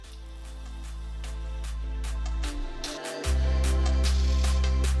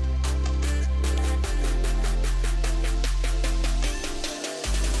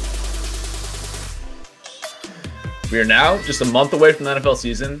We are now just a month away from the NFL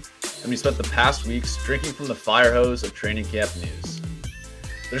season, and we spent the past weeks drinking from the fire hose of training camp news.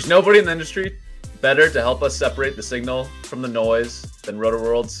 There's nobody in the industry better to help us separate the signal from the noise than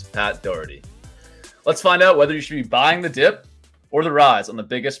RotoWorld's Pat Doherty. Let's find out whether you should be buying the dip or the rise on the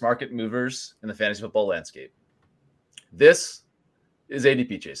biggest market movers in the fantasy football landscape. This is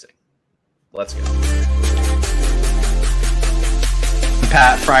ADP chasing. Let's go.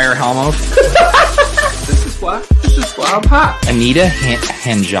 Pat Fryer Helmo. This is why I'm hot. Anita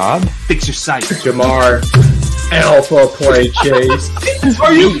Handjob. Fix your site. Jamar Alpha Play Chase.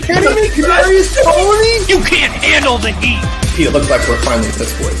 Are you kidding me? Kadarius Toney? You can't handle the heat. It looks like we're finally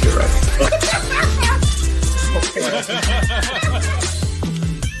piss boys. You're right.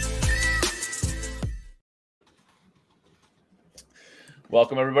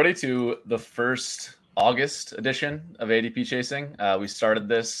 Welcome, everybody, to the first August edition of ADP Chasing. We started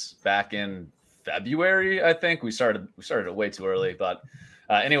this back in February, I think. We started it way too early, but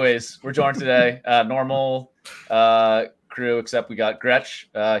anyways, we're joined today. Normal crew, except we got Gretch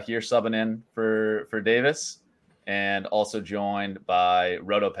here subbing in for Davis, and also joined by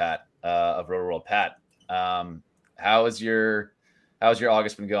RotoPat of RotoWorld. Pat, how's your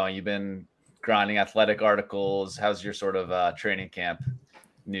August been going? You've been grinding athletic articles. How's your sort of training camp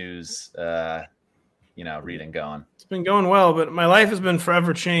news reading going? It's been going well, but my life has been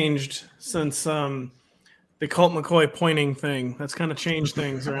forever changed since the Colt McCoy pointing thing. That's kind of changed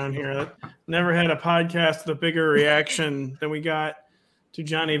things around here. Never had a podcast with a bigger reaction than we got to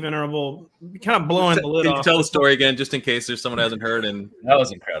Johnny Venerable kind of blowing the lid Can off. you tell the story again, just in case there's someone who hasn't heard? And That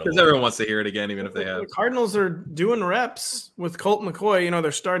was incredible. because everyone wants to hear it again, even if they have. The Cardinals are doing reps with Colt McCoy.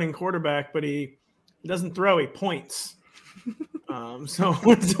 Their starting quarterback, but he doesn't throw, he points. So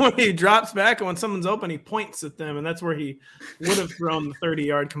when he drops back and when someone's open, he points at them, and that's where he would have thrown the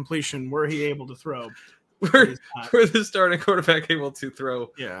 30-yard completion. Were he able to throw? We're the starting quarterback able to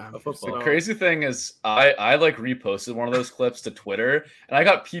throw a football. The crazy thing is I like reposted one of those clips to Twitter, and I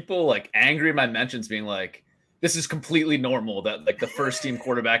got people like angry in my mentions being like, this is completely normal that like the first team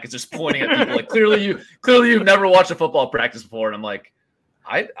quarterback is just pointing at people. Like clearly you've never watched a football practice before. And I'm like,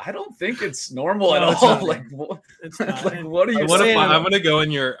 I don't think it's normal at all. Like, It's not. like what are you I'm saying? gonna go in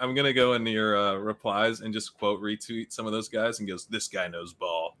your replies and just quote retweet some of those guys and goes, this guy knows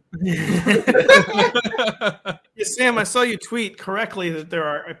ball. Yeah, Sam, I saw you tweet correctly that there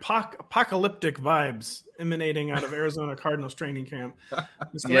are apocalyptic vibes emanating out of Arizona Cardinals training camp.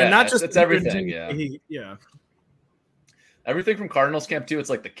 Yeah, not just it's everything. Yeah. Everything from Cardinals camp too. It's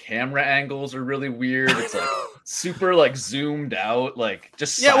like the camera angles are really weird. It's like super like zoomed out, like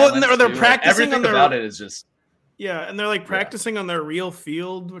just and they're too. practicing everything on their, about it is just and they're like practicing on their real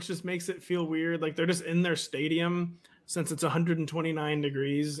field, which just makes it feel weird. Like they're just in their stadium since it's 129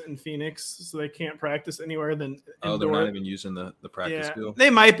 degrees in Phoenix, so they can't practice anywhere than indoor. They're not even using the practice field. They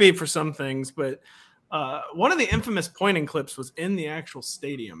might be for some things, but one of the infamous pointing clips was in the actual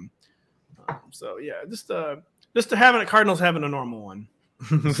stadium. Just to having Cardinals having a normal one.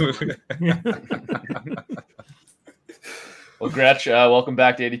 Well, Gretch, welcome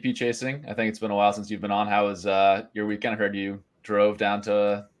back to ADP Chasing. I think it's been a while since you've been on. How was your weekend? I heard you drove down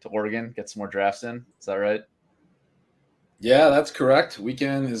to Oregon, get some more drafts in. Is that right? Yeah, that's correct.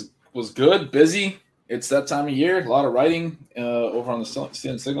 Weekend was good, busy. It's that time of year. A lot of writing over on the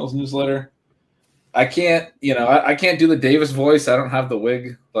Signals newsletter. I can't do the Davis voice. I don't have the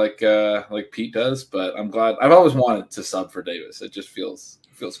wig like Pete does, but I'm glad. I've always wanted to sub for Davis. It just feels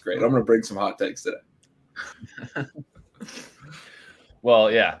great. I'm going to bring some hot takes today.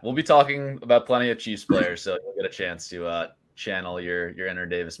 Well, yeah, we'll be talking about plenty of Chiefs players, so you'll get a chance to channel your inner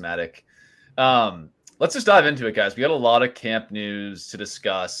Davis Matic. Let's just dive into it, guys. We got a lot of camp news to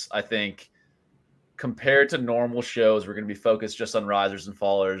discuss. I think compared to normal shows, we're going to be focused just on risers and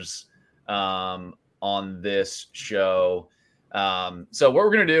fallers on this show. So what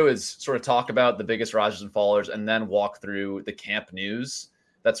we're going to do is sort of talk about the biggest risers and fallers and then walk through the camp news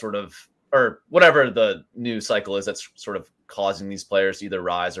that sort of, or whatever the news cycle is that's sort of causing these players to either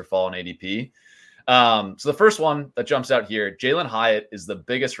rise or fall in ADP. So the first one that jumps out here, Jalen Hyatt is the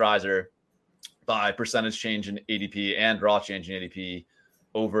biggest riser by percentage change in ADP and raw change in ADP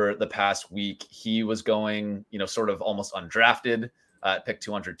over the past week. He was going, sort of almost undrafted at pick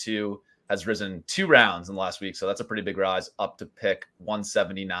 202, has risen 2 rounds in the last week. So that's a pretty big rise up to pick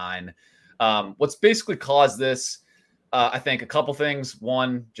 179. What's basically caused this, I think a couple things.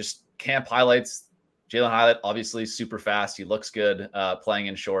 One, just camp highlights. Jalen Hyatt, obviously super fast. He looks good playing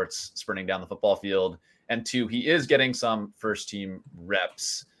in shorts, sprinting down the football field. And 2, he is getting some first team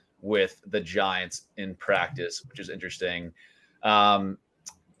reps with the Giants in practice, which is interesting.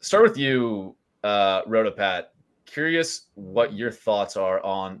 Start with you, RotoPat. curious what your thoughts are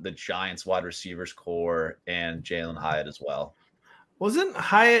on the Giants wide receivers core and Jalen Hyatt as well. Isn't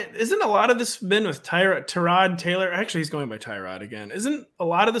a lot of this been with Tyrod Taylor? Actually, he's going by Tyrod again. Isn't a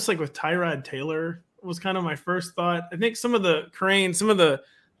lot of this like with Tyrod Taylor was kind of my first thought. I think some of the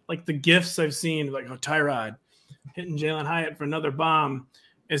like the gifts I've seen, like Tyrod hitting Jalen Hyatt for another bomb,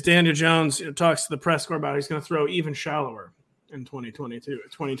 as Daniel Jones talks to the press corps about he's going to throw even shallower in 2022,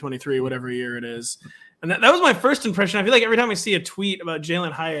 2023, whatever year it is. And that was my first impression. I feel like every time I see a tweet about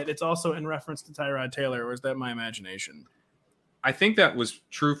Jalen Hyatt, it's also in reference to Tyrod Taylor, or is that my imagination? I think that was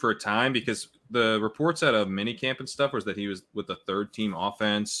true for a time because the reports out of minicamp and stuff was that he was with the third team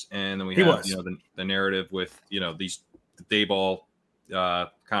offense, and then we had the narrative with the Dayball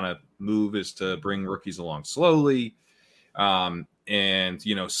kind of move is to bring rookies along slowly, and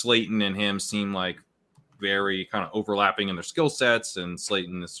Slayton and him seem like very kind of overlapping in their skill sets, and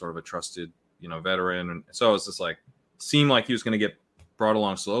Slayton is sort of a trusted veteran, and so it was just like seemed like he was going to get brought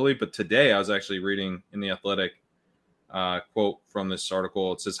along slowly. But today I was actually reading in the Athletic. Quote from this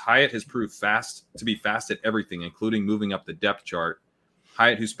article. It says Hyatt has proved to be fast at everything, including moving up the depth chart.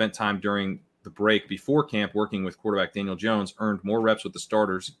 Hyatt, who spent time during the break before camp working with quarterback Daniel Jones, earned more reps with the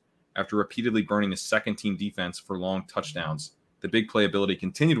starters after repeatedly burning the second team defense for long touchdowns. The big playability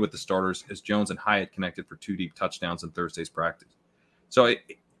continued with the starters as Jones and Hyatt connected for 2 deep touchdowns in Thursday's practice. So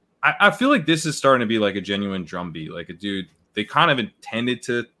I feel like this is starting to be like a genuine drumbeat. Like a dude, they kind of intended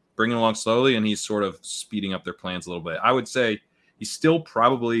to bring it along slowly, and he's sort of speeding up their plans a little bit. I would say he's still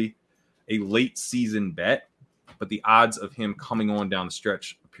probably a late season bet, but the odds of him coming on down the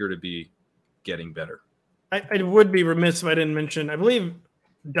stretch appear to be getting better. I would be remiss if I didn't mention, I believe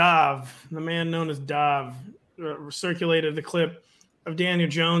Dov, the man known as Dov, circulated the clip of Daniel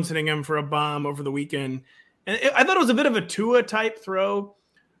Jones hitting him for a bomb over the weekend. And I thought it was a bit of a Tua type throw.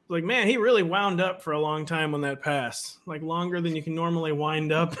 Like, man, he really wound up for a long time on that pass, like longer than you can normally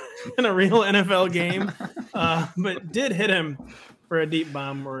wind up in a real NFL game, but did hit him for a deep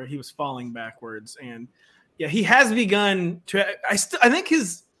bomb where he was falling backwards. And yeah, he has begun to, I think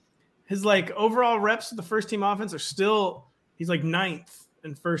his like overall reps with the first team offense are still, he's like 9th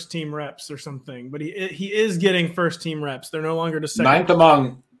in first team reps or something, but he is getting first team reps. They're no longer the second.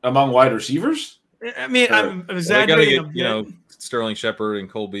 9th among wide receivers. I mean, I'm exaggerating a bit. Sterling Shepard and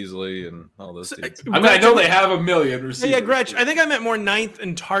Cole Beasley and all those dudes. I know they have a million receivers. Yeah, Gretch. I think I meant more 9th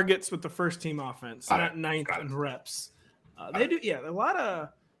in targets with the first team offense, not 9th in reps. They do, yeah. A lot of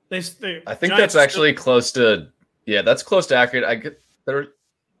they. I think that's actually close to. Yeah, that's close to accurate. They're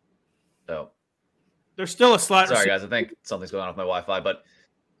still a slot. Sorry, guys. I think something's going on with my Wi-Fi, but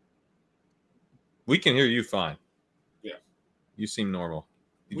we can hear you fine. Yeah, you seem normal.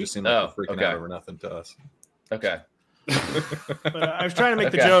 You just seem like you're freaking out over nothing to us. Okay. But I was trying to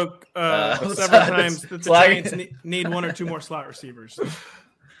make the joke several times that the Giants need 1 or 2 more slot receivers.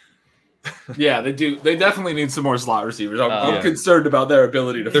 Yeah, they do. They definitely need some more slot receivers. I'm concerned about their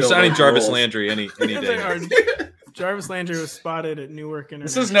ability to. They're signing Jarvis Landry any day. Jarvis Landry was spotted at Newark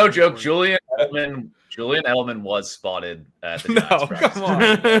International. This is no joke. Julian Edelman was spotted at the Giants practice. Come on.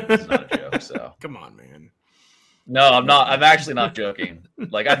 It's not a joke. So come on, man. No, I'm not. I'm actually not joking.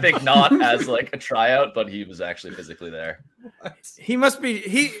 Like, I think not as like a tryout, but he was actually physically there. He must be.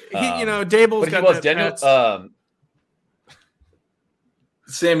 He Daboll's got that. Daniel.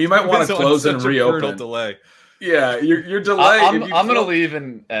 Sam, you might want to close and reopen. Delay. Yeah, your delay. I'm going to leave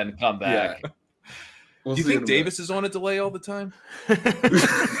and come back. Yeah. Do you think Davis is on a delay all the time?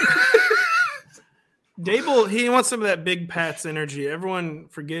 Dable, he wants some of that Big Pat's energy. Everyone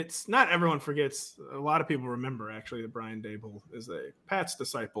forgets. Not everyone forgets. A lot of people remember, actually, that Brian Dable is a Pat's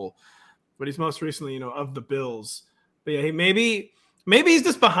disciple. But he's most recently, of the Bills. But yeah, maybe he's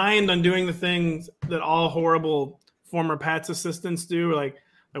just behind on doing the things that all horrible former Pat's assistants do. Like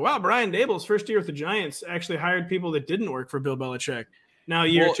wow, Brian Dable's first year with the Giants actually hired people that didn't work for Bill Belichick. Now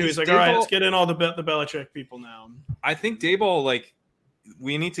year 2, he's like, all right, let's get in all the Belichick people now. I think Daboll,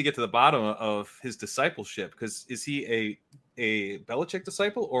 we need to get to the bottom of his discipleship, because is he a Belichick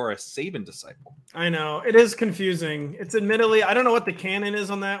disciple or a Saban disciple? I know. It is confusing. It's admittedly, I don't know what the canon is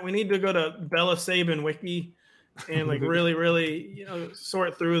on that. We need to go to Bella Saban wiki and really, really,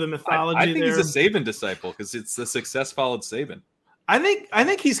 sort through the mythology. I think he's a Saban disciple because it's the success followed Saban. I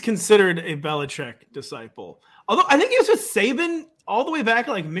think he's considered a Belichick disciple. Although I think he was with Saban all the way back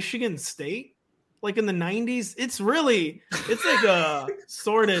at Michigan State. In the 90s, it's like a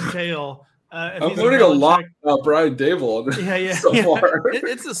sordid tale. I'm learning a lot about Brian Dable so far.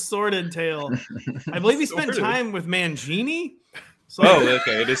 It's a sordid tale. I believe he spent time with Mangini. So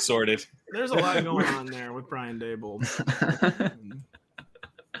okay, it is sordid. There's a lot going on there with Brian Dable.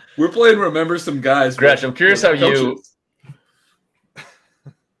 We're playing Remember Some Guys. Gretch, I'm curious how you.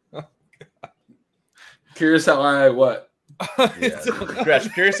 Curious how I what?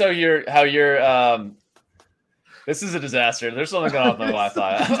 Gretch, curious how you're. This is a disaster. There's something going on with my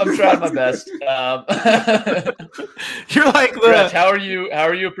Wi-Fi. I'm trying my best. You're like Gretch, how are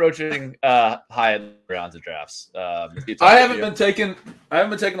you approaching Hyatt rounds of drafts? I haven't been taking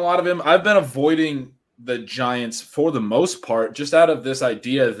a lot of him. I've been avoiding the Giants for the most part, just out of this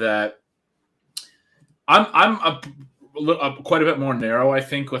idea that I'm quite a bit more narrow, I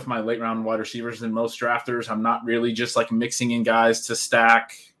think, with my late round wide receivers than most drafters. I'm not really just like mixing in guys to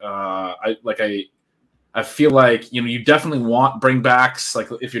stack. I feel like, you definitely want bringbacks, like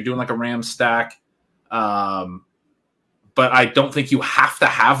if you're doing like a Rams stack. But I don't think you have to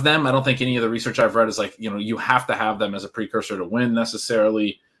have them. I don't think any of the research I've read is like, you have to have them as a precursor to win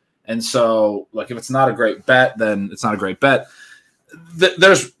necessarily. And so, like, if it's not a great bet, then it's not a great bet.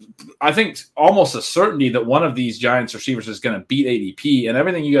 There's, I think, almost a certainty that one of these Giants receivers is going to beat ADP. And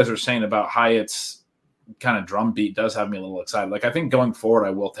everything you guys are saying about Hyatt's kind of drumbeat does have me a little excited. Like, I think going forward, I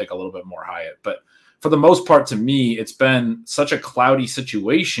will take a little bit more Hyatt. But for the most part, to me, it's been such a cloudy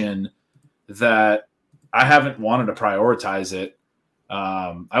situation that I haven't wanted to prioritize it.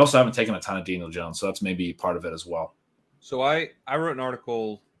 I also haven't taken a ton of Daniel Jones, so that's maybe part of it as well. So I wrote an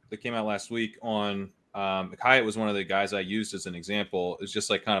article that came out last week on Hyatt was one of the guys I used as an example. It's just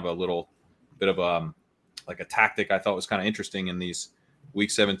like kind of a little bit of like a tactic I thought was kind of interesting in these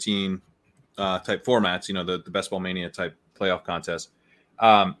Week 17 type formats, the Best Ball Mania type playoff contest,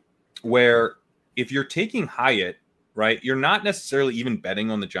 where if you're taking Hyatt, right, you're not necessarily even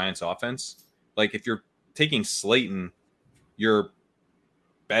betting on the Giants offense. Like if you're taking Slayton, you're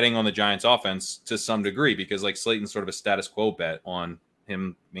betting on the Giants offense to some degree because like Slayton's sort of a status quo bet on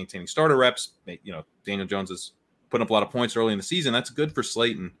him maintaining starter reps. Daniel Jones is putting up a lot of points early in the season. That's good for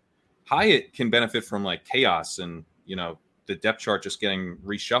Slayton. Hyatt can benefit from like chaos and, the depth chart just getting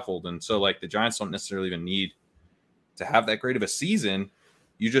reshuffled. And so like the Giants don't necessarily even need to have that great of a season.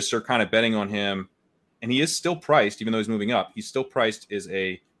 You just are kind of betting on him, and he is still priced, even though he's moving up. He's still priced as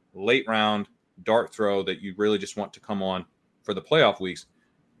a late round dart throw that you really just want to come on for the playoff weeks.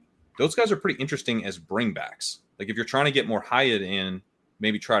 Those guys are pretty interesting as bringbacks. Like if you're trying to get more Hyatt in,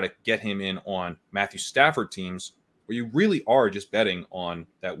 maybe try to get him in on Matthew Stafford teams where you really are just betting on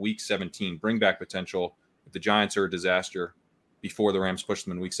that Week 17 bringback potential. If the Giants are a disaster before the Rams push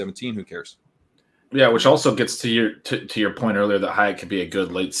them in Week 17, who cares? Yeah, which also gets to your point earlier that Hyatt could be a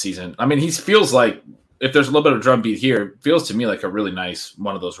good late season. I mean, he feels like if there's a little bit of drumbeat here, it feels to me like a really nice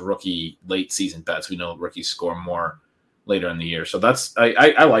one of those rookie late season bets. We know rookies score more later in the year, so that's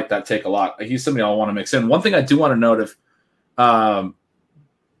I like that take a lot. He's somebody I want to mix in. One thing I do want to note if on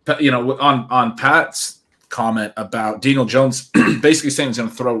Pat's comment about Daniel Jones basically saying he's going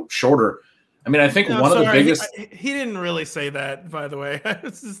to throw shorter. I mean, I think one of the biggest. He didn't really say that, by the way.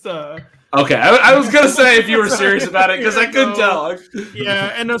 It's just okay. I was gonna say if you were serious about it because I couldn't tell.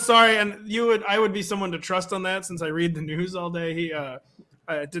 Yeah, and no, sorry, and I would be someone to trust on that since I read the news all day.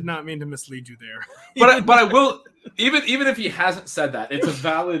 I did not mean to mislead you there. but I will even if he hasn't said that, it's a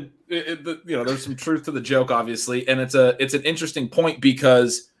valid. There's some truth to the joke, obviously, and it's an interesting point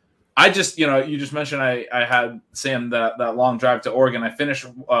because. I just, you just mentioned I had Sam that long drive to Oregon. I finished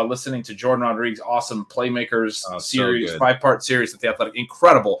listening to Jordan Rodriguez' awesome Playmakers series, 5-part series at The Athletic.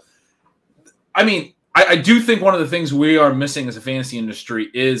 Incredible. I mean, I do think one of the things we are missing as a fantasy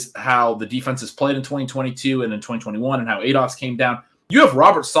industry is how the defenses played in 2022 and in 2021 and how ADOS came down. You have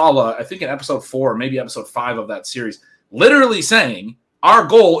Robert Saleh, I think in episode 4 or maybe episode 5 of that series, literally saying, our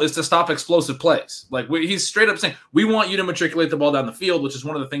goal is to stop explosive plays. Like he's straight up saying, we want you to matriculate the ball down the field, which is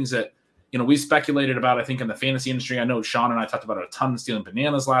one of the things that, we speculated about, I think, in the fantasy industry. I know Sean and I talked about it a ton stealing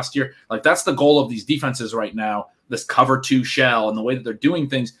bananas last year. Like that's the goal of these defenses right now, this cover 2 shell and the way that they're doing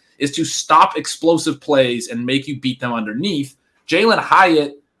things is to stop explosive plays and make you beat them underneath. Jalen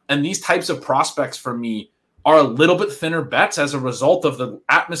Hyatt and these types of prospects for me are a little bit thinner bets as a result of the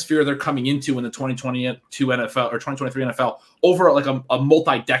atmosphere they're coming into in the 2022 NFL or 2023 NFL over like a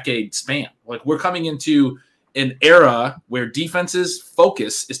multi-decade span. Like we're coming into an era where defenses'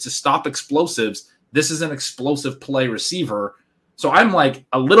 focus is to stop explosives. This is an explosive play receiver. So I'm like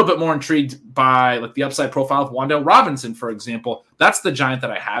a little bit more intrigued by like the upside profile of Wan'Dale Robinson, for example. That's the Giant that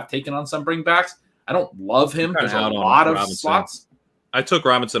I have taken on some bringbacks. I don't love him. There's a lot of slots. I took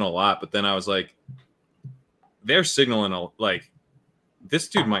Robinson a lot, but then I was like, they're signaling this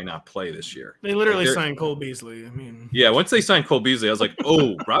dude might not play this year. They literally signed Cole Beasley. I mean, yeah, once they signed Cole Beasley, I was like,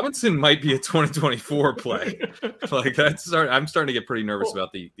 oh, Robinson might be a 2024 play. Like I'm starting to get pretty nervous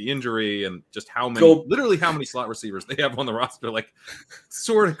about the injury and just how many slot receivers they have on the roster. Like,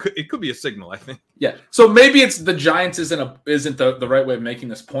 it could be a signal, I think. Yeah. So maybe it's the Giants isn't the right way of making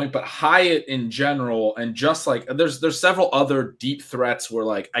this point, but Hyatt in general, and just like there's several other deep threats where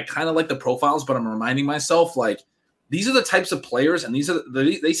like I kind of like the profiles, but I'm reminding myself like these are the types of players, and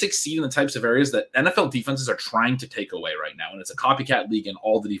they succeed in the types of areas that NFL defenses are trying to take away right now, and it's a copycat league, and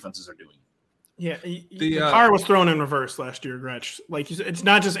all the defenses are doing. Yeah, the car was thrown in reverse last year, Gretch. Like you said, it's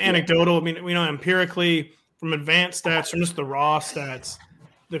not just anecdotal. I mean, we know empirically from advanced stats, from just the raw stats,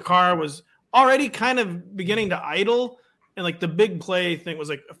 the car was already kind of beginning to idle, and like the big play thing was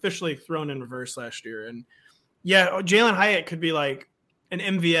like officially thrown in reverse last year. And yeah, Jalen Hyatt could be like an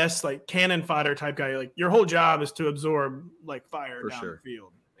MVS, like cannon fodder type guy. Like your whole job is to absorb like fire down the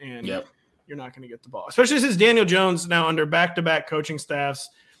field, and you're not going to get the ball. Especially since Daniel Jones now under back-to-back coaching staffs,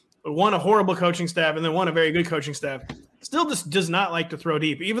 one a horrible coaching staff and then one a very good coaching staff, still just does not like to throw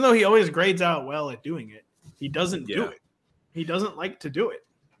deep. Even though he always grades out well at doing it, he doesn't do it. He doesn't like to do it.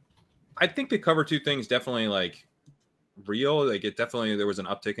 I think the cover 2 thing is definitely like real. Like there was an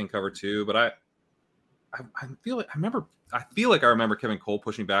uptick in cover 2, but I feel like I remember Kevin Cole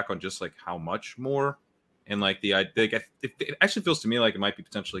pushing back on just like how much more, and like it actually feels to me like it might be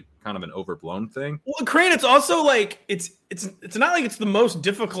potentially kind of an overblown thing. Well, Crane, it's also like it's not like it's the most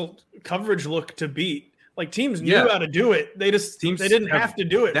difficult coverage look to beat. Like teams knew how to do it. They didn't have to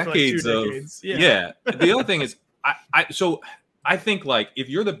do it decades for like 2 decades. Yeah. The other thing is I think like if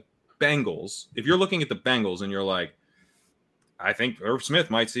you're the Bengals, if you're looking at the Bengals and you're like, I think Irv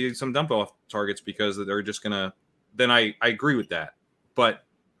Smith might see some dump off targets because they're just gonna. Then I agree with that. But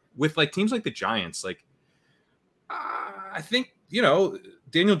with like teams like the Giants, like I think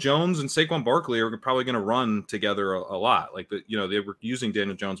Daniel Jones and Saquon Barkley are probably going to run together a lot. Like they were using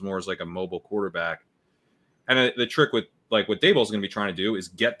Daniel Jones more as like a mobile quarterback. And the trick with like what Daboll's going to be trying to do is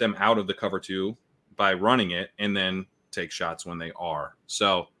get them out of the cover 2 by running it and then take shots when they are.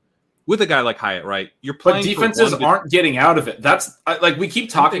 So with a guy like Hyatt, right? You're playing, but defenses aren't getting out of it. That's like we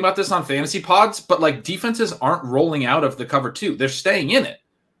keep talking about this on fantasy pods, but like defenses aren't rolling out of the cover 2. They're staying in it.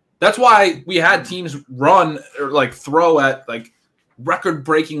 That's why we had teams run or like throw at like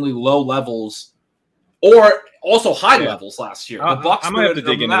record-breakingly low levels, or also high levels last year. The Bucs I might have to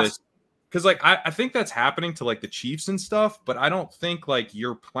dig into this because like I think that's happening to like the Chiefs and stuff, but I don't think like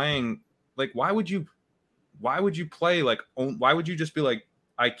you're playing like why would you play like why would you just be like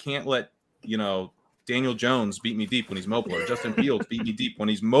I can't let Daniel Jones beat me deep when he's mobile, or Justin Fields beat me deep when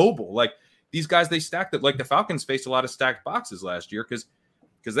he's mobile. Like these guys, they stacked it. Like the Falcons faced a lot of stacked boxes last year because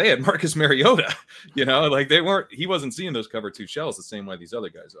they had Marcus Mariota. Like he wasn't seeing those cover 2 shells the same way these other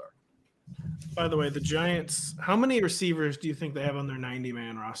guys are. By the way, the Giants, how many receivers do you think they have on their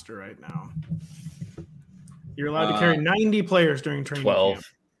 90-man roster right now? You're allowed to carry 90 players during training 12. camp.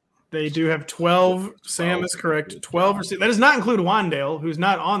 They do have 12. Sam is correct. 12 receivers. That does not include Wandale, who's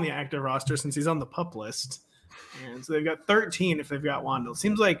not on the active roster since he's on the PUP list. And so they've got 13 if they've got Wandale.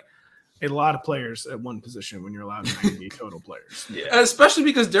 Seems like a lot of players at one position when you're allowed 90 total players. Yeah, especially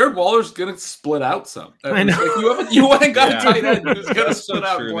because Darren Waller's going to split out some. I know. Like you went and got a tight end who's going to split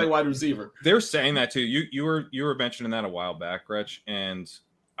out and play wide receiver. They're saying that too. You were mentioning that a while back, Gretch, and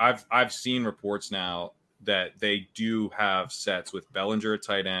I've seen reports now that they do have sets with Bellinger at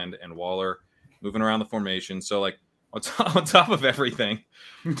tight end and Waller moving around the formation. So like on top of everything,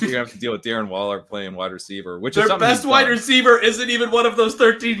 you have to deal with Darren Waller playing wide receiver, which their is best wide receiver isn't even one of those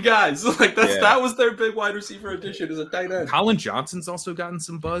 13 guys. Like that was their big wide receiver addition as a tight end. Colin Johnson's also gotten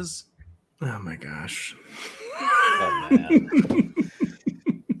some buzz. Oh my gosh. Oh man.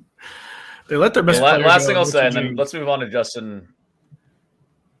 They let their best last thing I'll say, and then let's move on to Justin.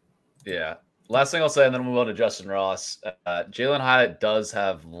 Yeah. Last thing I'll say, and then we'll move on to Justin Ross. Jalen Hyatt does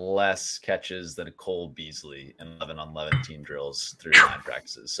have less catches than Cole Beasley in 11-on-11 team drills through 9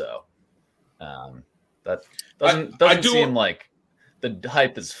 practices. So that doesn't seem like the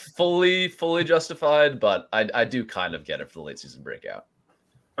hype is fully justified, but I do kind of get it for the late season breakout.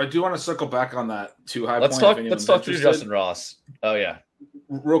 I do want to circle back on that too high. Let's talk through Justin Ross. Oh yeah.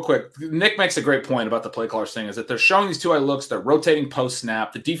 Real quick, Nick makes a great point about the play callers thing, is that they're showing these 2 eye looks, they're rotating post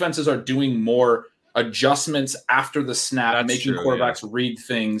snap. The defenses are doing more adjustments after the snap, making quarterbacks read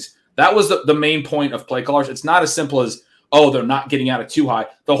things. That was the main point of play callers. It's not as simple as, they're not getting out of too high.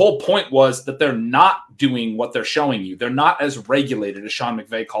 The whole point was that they're not doing what they're showing you. They're not as regulated as Sean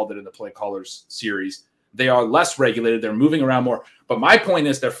McVay called it in the play callers series. They are less regulated. They're moving around more. But my point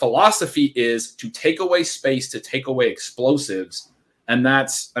is their philosophy is to take away space, to take away explosives. And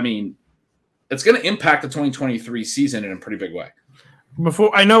that's, I mean, it's going to impact the 2023 season in a pretty big way.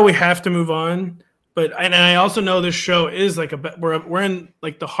 Before I know we have to move on, but and I also know this show is like we're in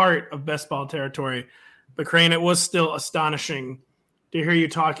like the heart of best ball territory. But Crane, it was still astonishing to hear you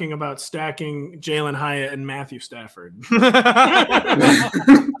talking about stacking Jalen Hyatt and Matthew Stafford.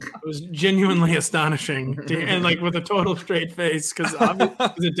 It was genuinely astonishing, and like with a total straight face, because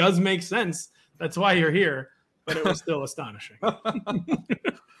it does make sense. That's why you're here. But it was still astonishing.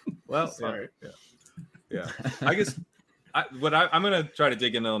 Well, sorry. Yeah. I guess I'm going to try to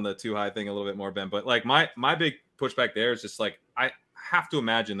dig in on the too high thing a little bit more, Ben. But like my big pushback there is just like I have to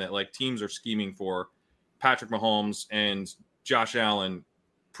imagine that like teams are scheming for Patrick Mahomes and Josh Allen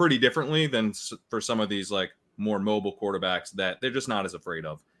pretty differently than for some of these like more mobile quarterbacks that they're just not as afraid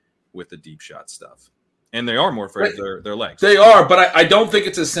of with the deep shot stuff. And they are more afraid of their legs. They are, but I don't think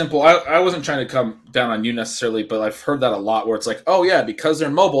it's as simple. I wasn't trying to come down on you necessarily, but I've heard that a lot where it's like, oh, yeah, because they're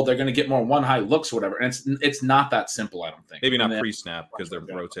mobile, they're going to get more one high looks or whatever. And it's not that simple, I don't think. Maybe not pre-snap because they're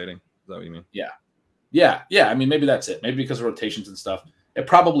rotating. Is that what you mean? Yeah. I mean, maybe that's it. Maybe because of rotations and stuff. It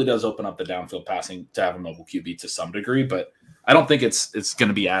probably does open up the downfield passing to have a mobile QB to some degree, but I don't think it's going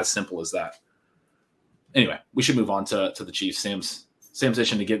to be as simple as that. Anyway, we should move on to the Chiefs. Sam's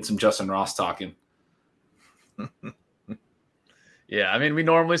itching to get some Justin Ross talking. Yeah, I mean, we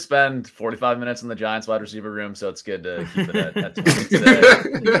normally spend 45 minutes in the Giants wide receiver room, so it's good to keep it at 20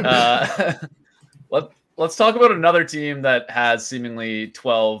 today. Let's talk about another team that has seemingly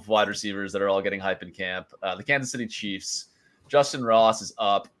 12 wide receivers that are all getting hype in camp. The Kansas City Chiefs. Justin Ross is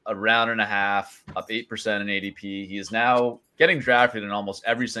up a round and a half, up 8% in ADP. He is now getting drafted in almost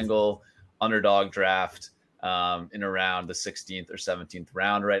every single underdog draft in around the 16th or 17th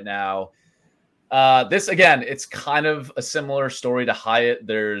round right now. This, again, it's kind of a similar story to Hyatt.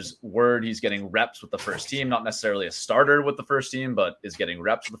 There's word he's getting reps with the first team, not necessarily a starter with the first team, but is getting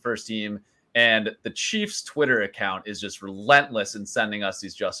reps with the first team. And the Chiefs Twitter account is just relentless in sending us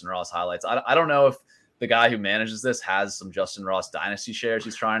these Justin Ross highlights. I don't know if the guy who manages this has some Justin Ross dynasty shares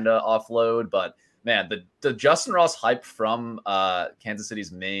he's trying to offload, but man, the Justin Ross hype from Kansas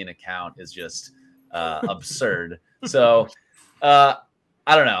City's main account is just absurd. So I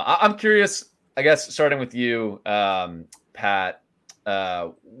don't know. I'm curious. I guess starting with you, Pat,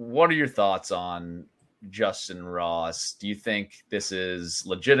 what are your thoughts on Justin Ross? Do you think this is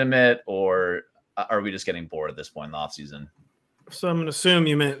legitimate, or are we just getting bored at this point in the offseason? So I'm going to assume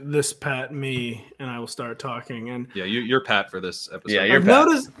you meant this Pat, me, and I will start talking. And yeah, you're Pat for this episode. Yeah,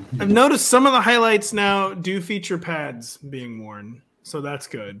 I've noticed some of the highlights now do feature pads being worn, so that's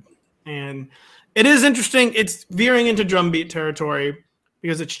good. And it is interesting. It's veering into drumbeat territory,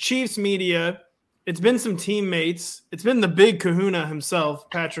 because it's Chiefs media. It's been some teammates. It's been the big kahuna himself,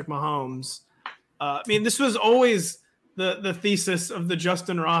 Patrick Mahomes. I mean, this was always the thesis of the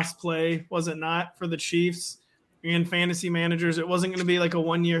Justin Ross play, was it not, for the Chiefs and fantasy managers? It wasn't going to be like a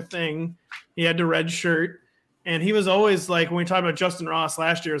one-year thing. He had to redshirt. And he was always like, when we talked about Justin Ross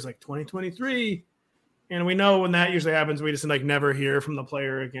last year, it was like 2023. And we know when that usually happens, we just like never hear from the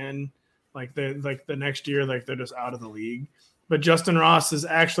player again. Like the next year, like they're just out of the league. But Justin Ross is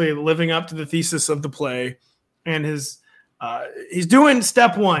actually living up to the thesis of the play, and he's doing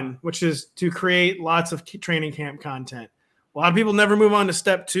step one, which is to create lots of training camp content. A lot of people never move on to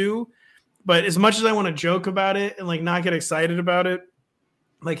step two, but as much as I want to joke about it and like not get excited about it,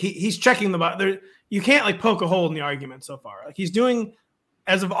 like he's checking the box. You can't like poke a hole in the argument so far. Like he's doing,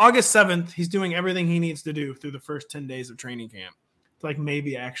 as of August 7th, he's doing everything he needs to do through the first 10 days of training camp to like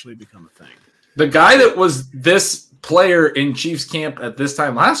maybe actually become a thing. The guy that was this player in Chiefs camp at this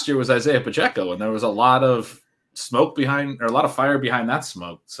time last year was Isaiah Pacheco, and there was a lot of smoke behind, or a lot of fire behind that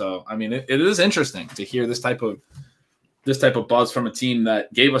smoke. So, I mean, it is interesting to hear this type of buzz from a team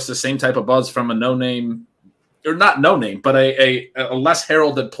that gave us the same type of buzz from a no-name, or not no-name, but a less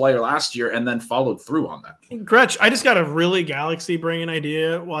heralded player last year, and then followed through on that. Gretch, I just got a really galaxy brain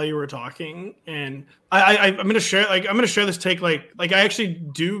idea while you were talking, and I'm going to share. Like, I'm going to share this take. Like I actually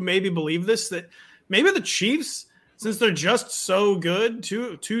do maybe believe this, that maybe the Chiefs, since they're just so good,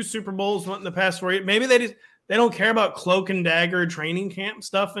 two Super Bowls in the past 4 years, maybe they don't care about cloak and dagger training camp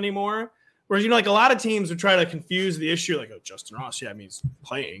stuff anymore. Whereas, like a lot of teams would try to confuse the issue, like, oh, Justin Ross, yeah, I mean, he's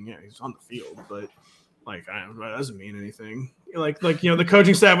playing, yeah, he's on the field, but like, that doesn't mean anything. Like the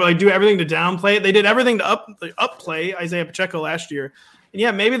coaching staff would like do everything to downplay it. They did everything to upplay Isaiah Pacheco last year. And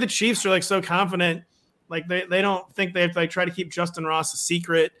yeah, maybe the Chiefs are like so confident, like they don't think they have to like try to keep Justin Ross a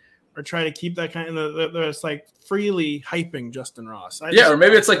secret or try to keep that kind of they're just like freely hyping Justin Ross. Or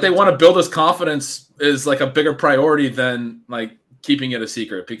maybe it's like they want to build his confidence is like a bigger priority than like keeping it a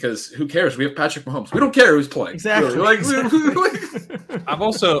secret, because who cares? We have Patrick Mahomes. We don't care who's playing. Exactly. Really.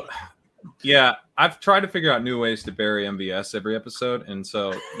 I've tried to figure out new ways to bury MVS every episode, and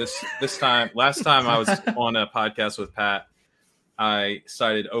so last time I was on a podcast with Pat, I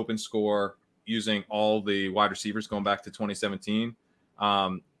cited open score using all the wide receivers going back to 2017.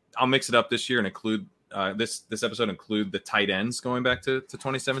 I'll mix it up this year and include this episode include the tight ends going back to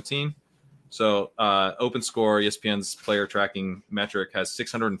 2017. So open score, ESPN's player tracking metric, has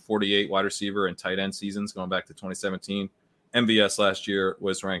 648 wide receiver and tight end seasons going back to 2017. MVS last year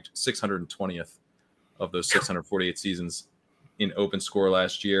was ranked 620th of those 648 seasons in open score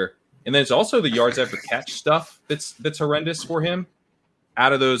last year. And then it's also the yards after catch stuff that's horrendous for him.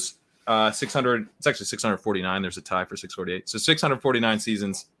 Out of those 600, it's actually 649. There's a tie for 648. So 649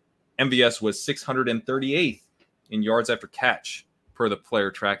 seasons, MVS was 638th in yards after catch per the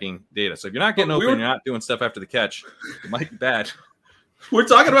player tracking data. So if you're not getting open, you're not doing stuff after the catch, it might be bad. We're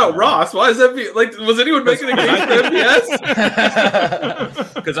talking about Ross. Why is that like? Was anyone making a case for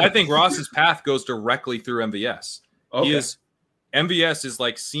MVS? Because I think Ross's path goes directly through MVS. Okay. MVS is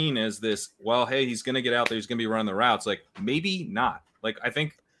like seen as this. Well, hey, he's going to get out there. He's going to be running the routes. Like maybe not. Like I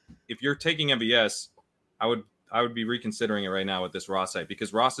think if you're taking MVS, I would be reconsidering it right now with this Ross site,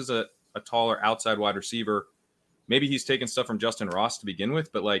 because Ross is a taller outside wide receiver. Maybe he's taking stuff from Justin Ross to begin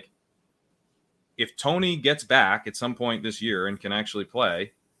with, but like, if Tony gets back at some point this year and can actually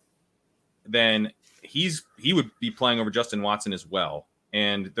play, then he would be playing over Justin Watson as well.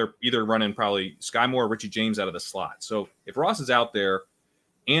 And they're either running probably Sky Moore or Richie James out of the slot. So if Ross is out there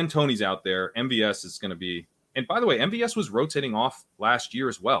and Tony's out there, MVS is going to be. And by the way, MVS was rotating off last year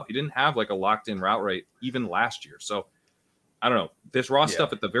as well. He didn't have like a locked in route rate even last year. So I don't know. This Ross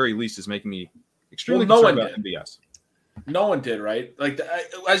stuff at the very least is making me extremely concerned about MVS. No one did, right? Like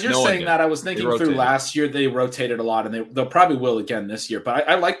as you're saying that, I was thinking through last year they rotated a lot, and they'll probably will again this year. But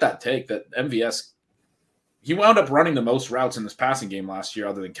I like that take that MVS, he wound up running the most routes in this passing game last year,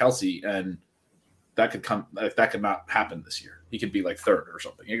 other than Kelsey, and that could not happen this year. He could be like third or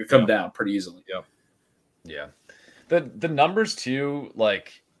something. He could come down pretty easily. Yeah. The numbers too.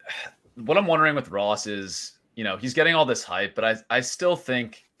 Like what I'm wondering with Ross is, he's getting all this hype, but I still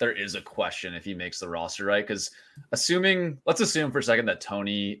think there is a question if he makes the roster, right? Because let's assume for a second that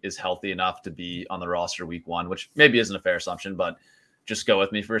Tony is healthy enough to be on the roster week 1, which maybe isn't a fair assumption, but just go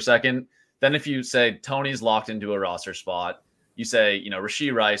with me for a second. Then if you say Tony's locked into a roster spot, you say,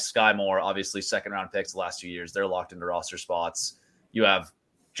 Rashee Rice, Sky Moore, obviously second round picks the last 2 years, they're locked into roster spots. You have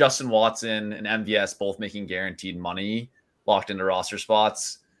Justin Watson and MVS both making guaranteed money locked into roster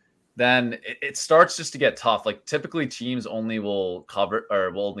spots. Then it starts just to get tough. Like typically teams only will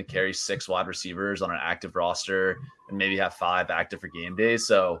only carry 6 wide receivers on an active roster and maybe have 5 active for game days.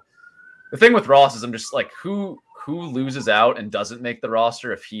 So the thing with Ross is I'm just like, who loses out and doesn't make the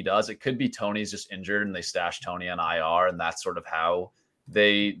roster if he does? It could be Tony's just injured and they stash Tony on IR, and that's sort of how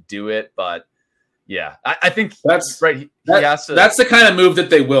they do it. But yeah, I think that's right. That's the kind of move that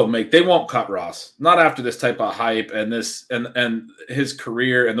they will make. They won't cut Ross, not after this type of hype and this and his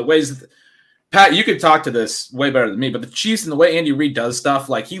career and the ways that, Pat, you could talk to this way better than me, but the Chiefs and the way Andy Reid does stuff,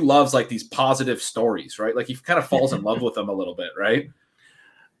 like he loves like these positive stories, right? Like he kind of falls in love with them a little bit, right?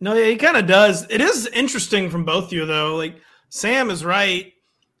 No, yeah, he kind of does. It is interesting from both of you though. Like Sam is right.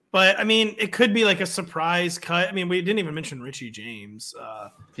 But, I mean, it could be like a surprise cut. I mean, we didn't even mention Richie James.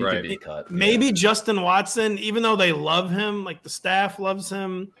 He could be cut. Maybe Justin Watson, even though they love him, like the staff loves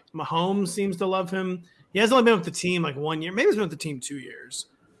him. Mahomes seems to love him. He has only been with the team like 1 year. Maybe he's been with the team 2 years.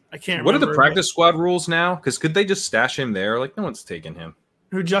 I can't remember. What are the practice squad rules now? Because could they just stash him there? Like, no one's taking him.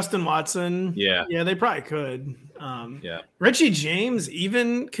 Who, Justin Watson? Yeah. Yeah, they probably could. Yeah. Richie James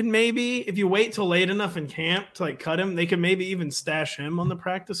even can maybe, if you wait till late enough in camp to like cut him, they could maybe even stash him on the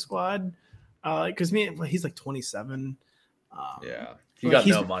practice squad. Because he's like 27. He got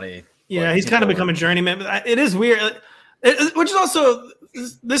no money. Yeah, he's kind of become a journeyman. But it is weird. Which is also,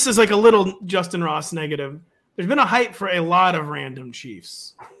 this is like a little Justin Ross negative. There's been a hype for a lot of random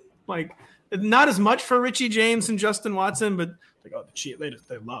Chiefs. Like, not as much for Richie James and Justin Watson, but like, the Chiefs,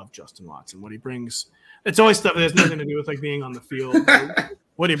 they love Justin Watson. What he brings, it's always stuff that has nothing to do with like being on the field.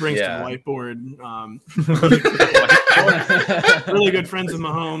 What he brings to the whiteboard. Really good friends with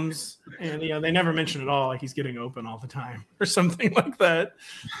Mahomes, and they never mention at all like he's getting open all the time or something like that.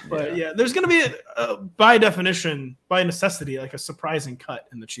 But there's going to be by definition, by necessity, like a surprising cut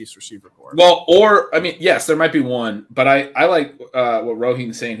in the Chiefs receiver corps. Well, or I mean, yes, there might be one, but I like what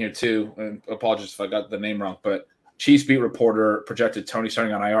Rohin's saying here too. And apologies if I got the name wrong, but Chiefs beat reporter projected Tony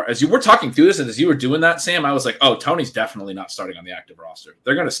starting on IR. As you were talking through this and as you were doing that, Sam, I was like, oh, Tony's definitely not starting on the active roster.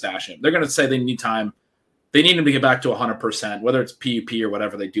 They're going to stash him. They're going to say they need time they need him to get back to 100%, whether it's PUP or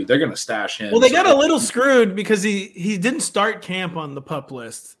whatever they do. They're going to stash him. Well, they got a little screwed because he didn't start camp on the PUP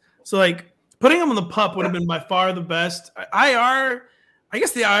list. So, like, putting him on the PUP would have been by far the best. IR, I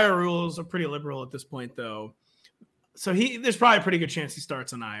guess the IR rules are pretty liberal at this point, though. So there's probably a pretty good chance he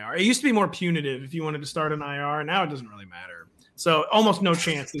starts on IR. It used to be more punitive if you wanted to start on IR. Now it doesn't really matter. So almost no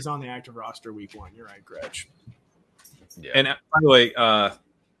chance he's on the active roster week 1. You're right, Gretch. Yeah. And by the way,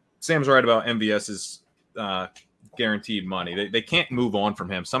 Sam's right about MVS's guaranteed money. They can't move on from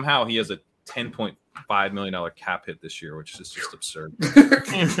him. Somehow he has a $10.5 million cap hit this year, which is just absurd.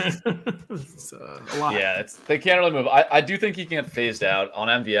 It's a lot. Yeah, they can't really move. I do think he can get phased out on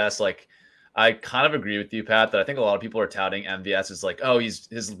MVS. Like, I kind of agree with you, Pat, that I think a lot of people are touting MVS as like, oh,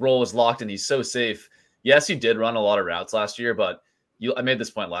 his role is locked and he's so safe. Yes, he did run a lot of routes last year, but I made this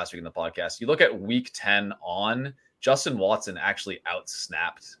point last week in the podcast. You look at week 10 on, Justin Watson actually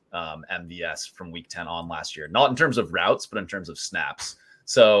outsnapped MVS from week 10 on last year. Not in terms of routes, but in terms of snaps.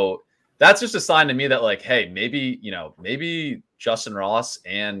 So that's just a sign to me that, like, hey, maybe Justin Ross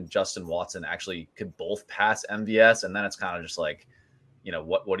and Justin Watson actually could both pass MVS. And then it's kind of just like,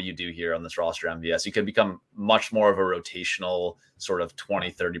 what do you do here on this roster, MVS? You could become much more of a rotational sort of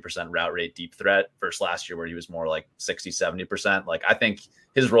 20-30% route rate deep threat versus last year where he was more like 60-70%. Like, I think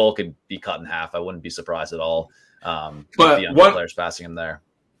his role could be cut in half. I wouldn't be surprised at all. But the younger players passing him there.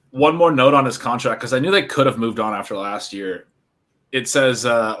 One more note on his contract, because I knew they could have moved on after last year. It says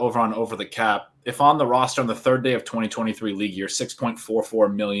over the cap, if on the roster on the third day of 2023 league year,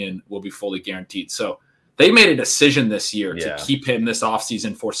 $6.44 million will be fully guaranteed. So they made a decision this year to keep him this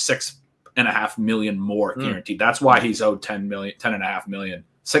offseason for $6.5 million more guaranteed. That's why he's owed $10.5 million.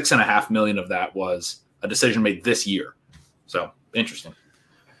 $6.5 million of that was a decision made this year. So interesting.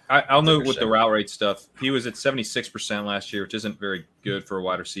 I'll note with the route rate stuff, he was at 76% last year, which isn't very good for a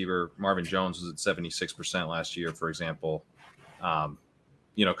wide receiver. Marvin Jones was at 76% last year, for example. Kind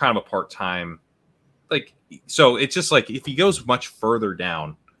of a part-time. So it's just like if he goes much further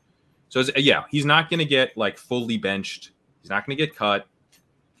down. So, he's not going to get, like, fully benched. He's not going to get cut.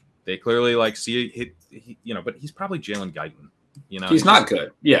 They clearly, like, see it, but he's probably Jalen Guyton. He's not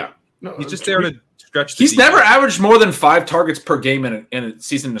good. Yeah. No, he's just there to stretch. He's never averaged more than 5 targets per game in a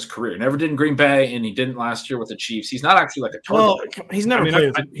season in his career. Never did in Green Bay, and he didn't last year with the Chiefs. He's not actually like a target. Well, he's never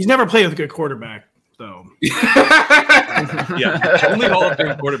played with a good quarterback, though. Yeah, only Hall of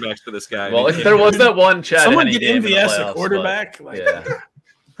Fame quarterbacks for this guy. Well, if there was that one Chad. Someone get MVS a quarterback.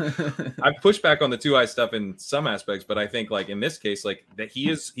 I've pushed back on the too high stuff in some aspects, but I think, like, in this case, like, that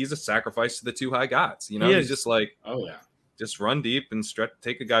he's a sacrifice to the too high gods. He's just like, oh yeah. Just run deep and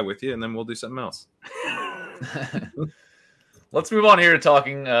take a guy with you, and then we'll do something else. Let's move on here to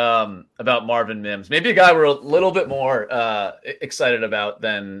talking about Marvin Mims. Maybe a guy we're a little bit more excited about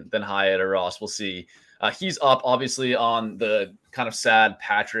than Hyatt or Ross. We'll see. He's up, obviously, on the kind of sad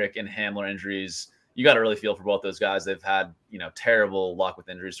Patrick and Hamler injuries. You got to really feel for both those guys. They've had, terrible luck with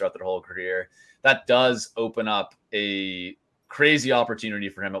injuries throughout their whole career. That does open up a crazy opportunity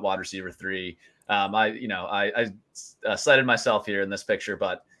for him at wide receiver 3. I cited myself here in this picture,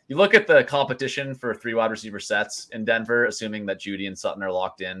 but you look at the competition for 3 wide receiver sets in Denver, assuming that Judy and Sutton are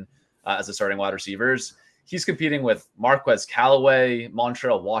locked in as the starting wide receivers. He's competing with Marquez Callaway,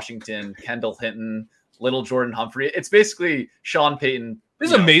 Montrell Washington, Kendall Hinton, Little Jordan Humphrey. It's basically Sean Payton. This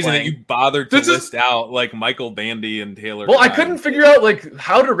is amazing that you bothered to list out like Michael Bandy and Taylor. Well, I couldn't figure out like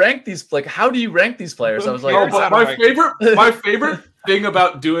how to rank these. Like, how do you rank these players? I was like, my favorite thing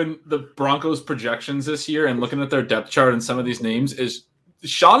about doing the Broncos projections this year and looking at their depth chart and some of these names is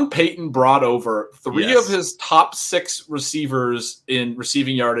Sean Payton brought over 3 of his top 6 receivers in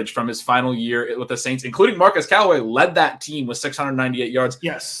receiving yardage from his final year with the Saints, including Marcus Callaway, led that team with 698 yards.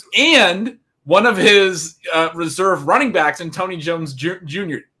 Yes, and one of his reserve running backs in Tony Jones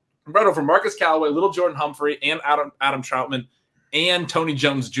Jr. Right over Marcus Callaway, Little Jordan Humphrey, and Adam Troutman, and Tony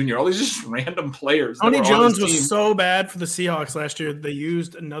Jones Jr. All these just random players. Tony Jones was so bad for the Seahawks last year that they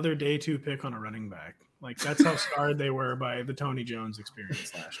used another day 2 pick on a running back. Like, that's how scarred they were by the Tony Jones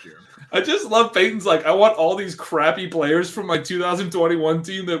experience last year. I just love Peyton's like, I want all these crappy players from my 2021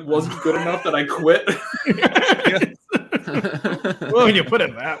 team that wasn't good enough that I quit. Well, when you put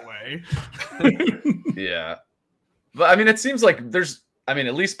it that way. Yeah. But, I mean, it seems like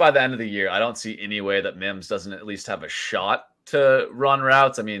at least by the end of the year, I don't see any way that Mims doesn't at least have a shot to run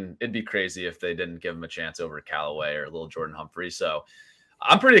routes. I mean, it'd be crazy if they didn't give him a chance over Callaway or Little Jordan Humphrey. So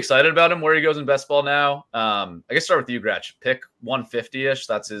I'm pretty excited about him, where he goes in best ball now. I guess start with you, Gretch. Pick 150-ish.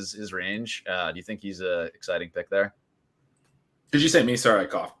 That's his range. Do you think he's an exciting pick there? Did you say me? Sorry, I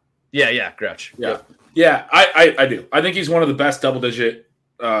coughed. Yeah, Gretch. Yeah, I do. I think he's one of the best double-digit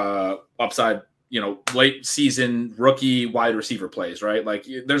upside late season rookie wide receiver plays, right? Like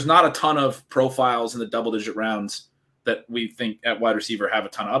there's not a ton of profiles in the double digit rounds that we think at wide receiver have a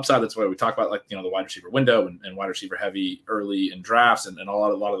ton of upside. That's why we talk about the wide receiver window and wide receiver heavy early in drafts and a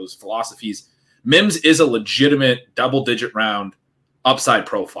lot of those philosophies. Mims is a legitimate double digit round upside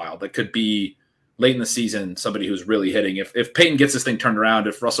profile that could be late in the season, somebody who's really hitting. If Peyton gets this thing turned around,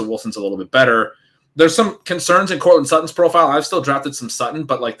 if Russell Wilson's a little bit better, there's some concerns in Courtland Sutton's profile. I've still drafted some Sutton,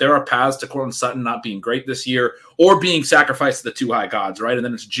 but there are paths to Courtland Sutton not being great this year or being sacrificed to the too high gods, right? And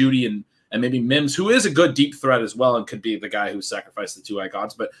then it's Judy and maybe Mims, who is a good deep threat as well and could be the guy who sacrificed the too high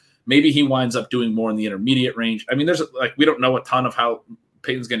gods, but maybe he winds up doing more in the intermediate range. I mean, we don't know a ton of how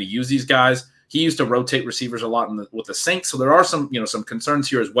Peyton's going to use these guys. He used to rotate receivers a lot with the Saints, so there are some concerns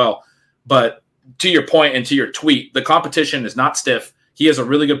here as well. But to your point and to your tweet, the competition is not stiff. He has a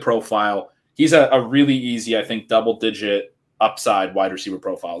really good profile. He's a really easy, I think, double-digit upside wide receiver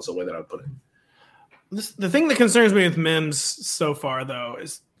profile is the way that I would put it. The thing that concerns me with Mims so far, though,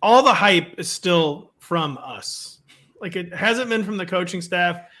 is all the hype is still from us. It hasn't been from the coaching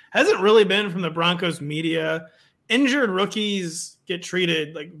staff, hasn't really been from the Broncos media. Injured rookies get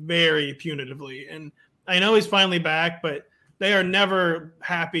treated very punitively. And I know he's finally back, but they are never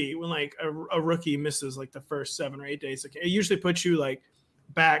happy when a rookie misses the first 7 or 8 days. It usually puts you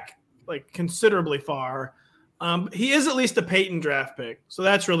back considerably far. He is at least a Peyton draft pick, so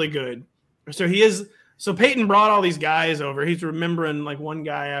that's really good. So Peyton brought all these guys over. He's remembering one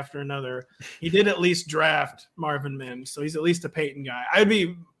guy after another. He did at least draft Marvin Mims, so he's at least a Peyton guy. I'd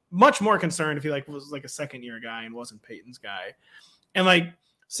be much more concerned if he was a second-year guy and wasn't Peyton's guy. And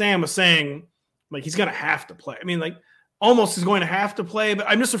Sam was saying, he's going to have to play. I mean, almost is going to have to play, but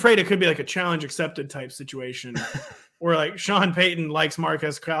I'm just afraid it could be a challenge accepted type situation where Sean Payton likes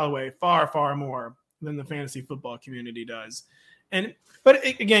Marquez Callaway far, far more than the fantasy football community does. But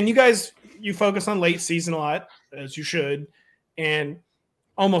again, you focus on late season a lot, as you should, and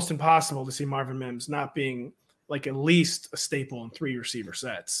almost impossible to see Marvin Mims not being at least a staple in 3 receiver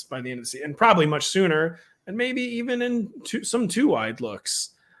sets by the end of the season, and probably much sooner, and maybe even in some 2-wide looks.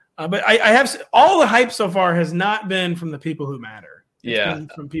 But I have all the hype so far has not been from the people who matter. It's been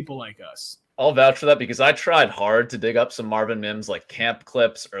from people like us. I'll vouch for that because I tried hard to dig up some Marvin Mims camp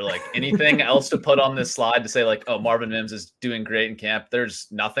clips or anything else to put on this slide to say oh, Marvin Mims is doing great in camp. There's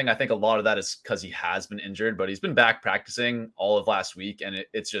nothing. I think a lot of that is because he has been injured, but he's been back practicing all of last week, and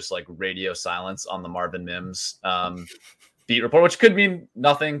it's just radio silence on the Marvin Mims beat report, which could mean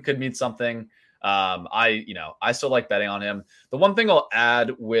nothing, could mean something. I still like betting on him. The one thing I'll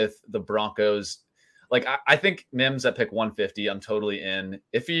add with the Broncos, I think Mims at pick 150, I'm totally in.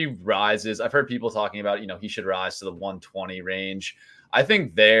 If he rises, I've heard people talking about, he should rise to the 120 range. I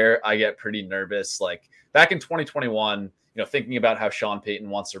think there I get pretty nervous. Back in 2021, thinking about how Sean Payton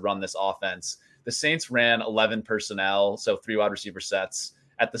wants to run this offense, the Saints ran 11 personnel, so 3 wide receiver sets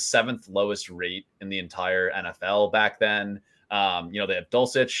at the 7th lowest rate in the entire NFL back then. They have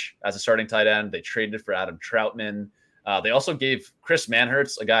Dulcich as a starting tight end. They traded for Adam Troutman. They also gave Chris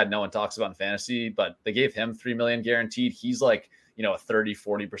Manhertz, a guy no one talks about in fantasy, but they gave him $3 million guaranteed. He's a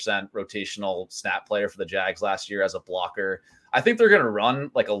 30-40% rotational snap player for the Jags last year as a blocker. I think they're going to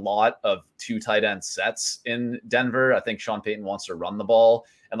run a lot of 2 tight end sets in Denver. I think Sean Payton wants to run the ball.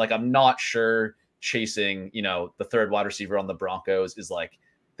 And I'm not sure chasing, the 3rd wide receiver on the Broncos is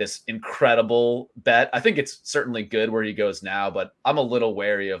this incredible bet. I think it's certainly good where he goes now, but I'm a little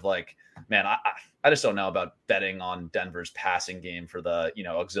wary of man, I just don't know about betting on Denver's passing game for the,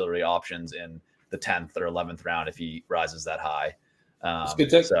 auxiliary options in the 10th or 11th round if he rises that high. That's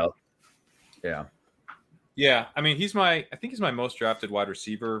good take. So, yeah. Yeah, I mean, I think he's my most drafted wide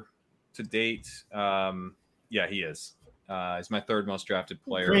receiver to date. Yeah, he is. He's my 3rd most drafted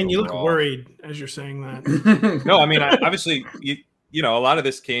player. Green, you look worried as you're saying that. No, I mean, obviously, a lot of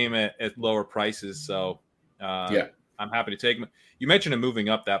this came at lower prices, so I'm happy to take him. You mentioned him moving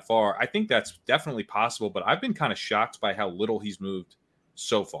up that far. I think that's definitely possible, but I've been kind of shocked by how little he's moved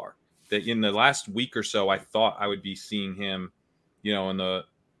so far. That in the last week or so, I thought I would be seeing him, in the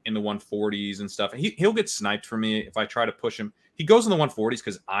 140s and stuff. He'll get sniped for me if I try to push him. He goes in the 140s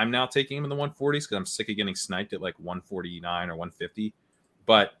because I'm now taking him in the 140s because I'm sick of getting sniped at 149 or 150.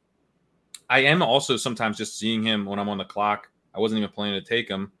 But I am also sometimes just seeing him when I'm on the clock. I wasn't even planning to take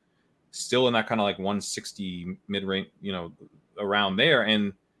him. Still in that kind of 160 mid-range, around there.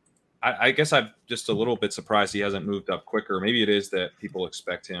 And I guess I'm just a little bit surprised he hasn't moved up quicker. Maybe it is that people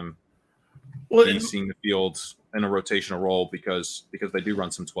expect him to be seeing the fields in a rotational role because they do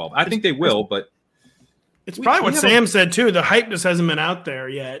run some 12. I think they will, but it's probably what Sam said too. The hype just hasn't been out there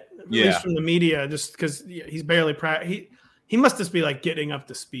yet, at least from the media, just because he's barely he must just be getting up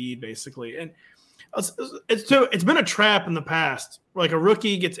to speed basically. And It's been a trap in the past where like a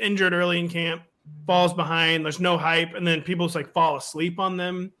rookie gets injured early in camp, falls behind, there's no hype, and then people just like fall asleep on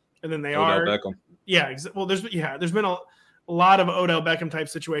them, and then they Odell Beckham. Yeah, well, there's been a lot of Odell Beckham type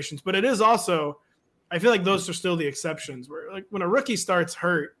situations, but it is also, I feel like those are still the exceptions where like when a rookie starts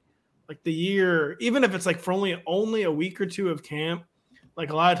hurt, like the year, even if it's like for only a week or two of camp, like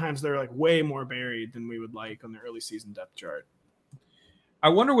a lot of times they're like way more buried than we would like on the early season depth chart. I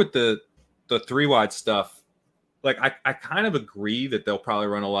wonder with the 3-wide stuff, like I kind of agree that they'll probably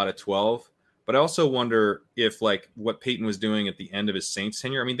run a lot of 12, but I also wonder if like what Peyton was doing at the end of his Saints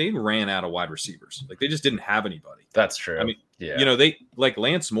tenure, I mean, they ran out of wide receivers. Like they just didn't have anybody. That's true. I mean, they like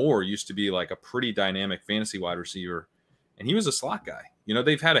Lance Moore used to be like a pretty dynamic fantasy wide receiver, and he was a slot guy.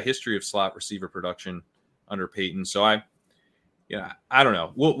 They've had a history of slot receiver production under Peyton. So I don't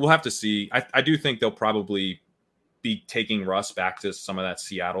know. We'll have to see. I do think they'll probably be taking Russ back to some of that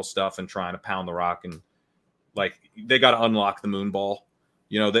Seattle stuff and trying to pound the rock, and like they got to unlock the moon ball.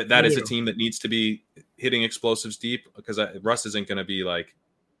 That is a team that needs to be hitting explosives deep because Russ isn't going to be like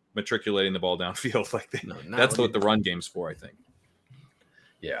matriculating the ball downfield like that's what the run game's for, I think.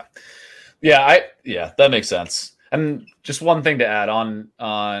 Yeah, that makes sense. And just one thing to add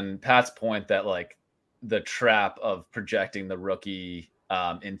on Pat's point that like the trap of projecting the rookie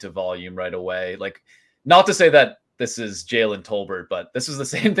into volume right away, like not to say that this is Jalen Tolbert, but this is the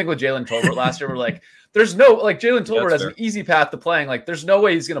same thing with Jalen Tolbert last year. We're like, there's no like Jalen Tolbert has an easy path to playing. Like, there's no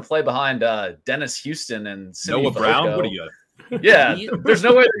way he's going to play behind Dennis Houston and Sidney Noah Brown. Faloco. What are you? Yeah, there's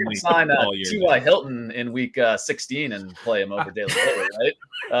no way they're going to sign T.Y. Hilton in week 16 and play him over Jalen Tolbert, right?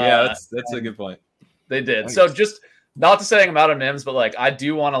 Yeah, that's a good point. They did. So just not to saying I'm out of Mims, but like I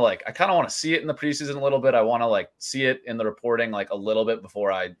do want to I kind of want to see it in the preseason a little bit. I want to see it in the reporting a little bit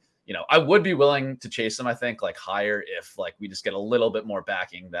before I would be willing to chase him, I think, higher if we just get a little bit more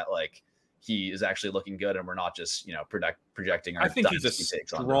backing that he is actually looking good and we're not just, projecting our I think he's a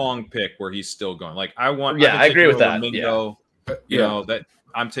strong pick where he's still going. I agree with that. Mingo, that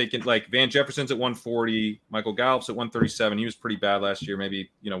I'm taking Van Jefferson's at 140, Michael Gallup's at 137. He was pretty bad last year. Maybe,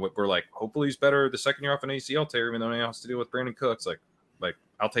 we're hopefully he's better the second year off an ACL tear, even though he has to deal with Brandon Cooks.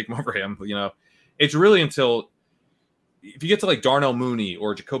 I'll take him over him. It's really until if you get to Darnell Mooney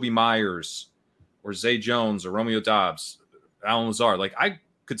or Jacoby Myers or Zay Jones or Romeo Doubs, Alan Lazard, I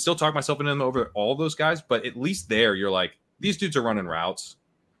could still talk myself into them over all those guys, but at least there you're these dudes are running routes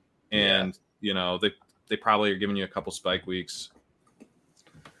and they probably are giving you a couple spike weeks,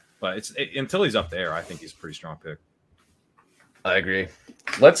 but until he's up there, I think he's a pretty strong pick. I agree.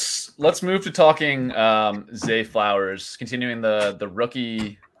 Let's move to talking Zay Flowers, continuing the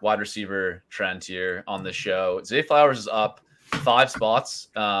rookie wide receiver trend here on the show. Zay Flowers is up 5 spots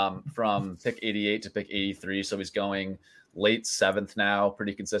from pick 88 to pick 83. So he's going late 7th now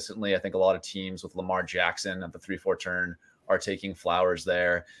pretty consistently. I think a lot of teams with Lamar Jackson at the 3-4 turn are taking Flowers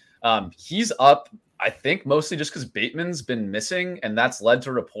there. He's up, I think, mostly just because Bateman's been missing, and that's led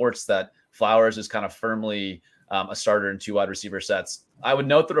to reports that Flowers is kind of firmly a starter in 2 wide receiver sets. I would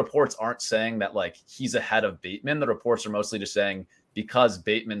note the reports aren't saying that he's ahead of Bateman. The reports are mostly just saying because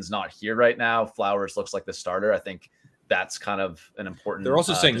Bateman's not here right now, Flowers looks like the starter. I think that's kind of an important. They're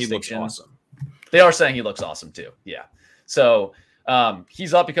also saying he looks awesome. They are saying he looks awesome too. Yeah. So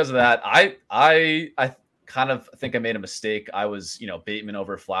he's up because of that. I kind of think I made a mistake. I was, Bateman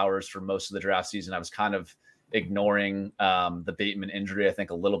over Flowers for most of the draft season. I was kind of ignoring the Bateman injury, I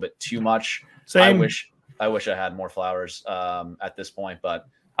think, a little bit too much. Same. I wish I had more Flowers at this point, but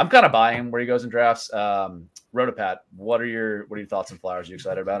I'm kind of buying him where he goes in drafts. RotoPat, what are your thoughts on Flowers? Are you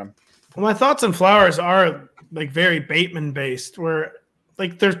excited about him? Well, my thoughts on Flowers are very Bateman based, where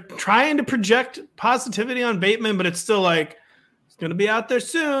they're trying to project positivity on Bateman, but it's still it's going to be out there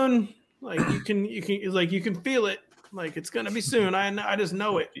soon. You can feel it. It's going to be soon. I just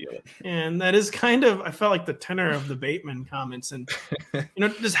know it. And that is kind of, I felt the tenor of the Bateman comments. And,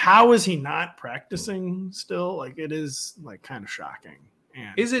 just how is he not practicing still? It is kind of shocking.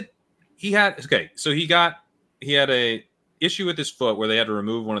 And is it, he had a issue with his foot where they had to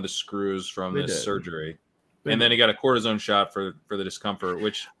remove one of the screws from this surgery. And then he got a cortisone shot for the discomfort,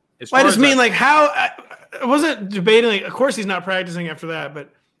 which I wasn't debating, of course he's not practicing after that,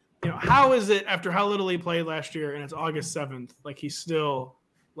 but how is it after how little he played last year and it's August 7th, he's still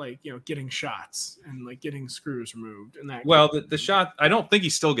getting shots and getting screws removed and that. Well, the shot, I don't think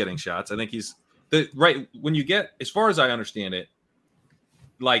he's still getting shots. I think he's when you get, as far as I understand it,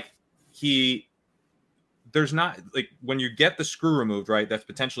 there's not when you get the screw removed, right? That's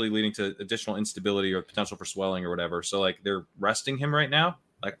potentially leading to additional instability or potential for swelling or whatever. So they're resting him right now.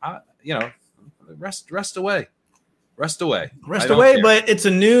 Rest away. But it's a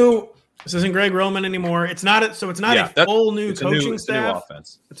new. This isn't Greg Roman anymore. It's not a full new coaching staff. New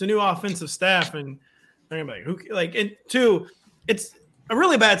offense. It's a new offensive staff, and they're gonna be like, who? Like, and two, it's a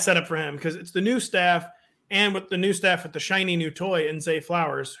really bad setup for him because it's the new staff, and with the new staff with the shiny new toy in Zay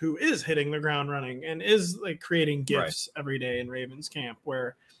Flowers, who is hitting the ground running and is like creating gifts every day in Ravens camp,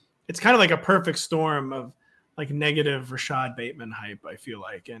 where it's kind of like a perfect storm of like negative Rashad Bateman hype. I feel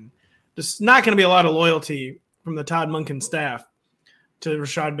like, and there's not going to be a lot of loyalty from the Todd Monken staff to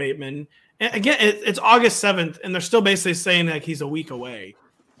Rashad Bateman. And again, it's August 7th, and they're still basically saying like he's a week away.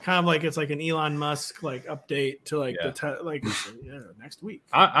 Kind of like it's like an Elon Musk like update to like next week.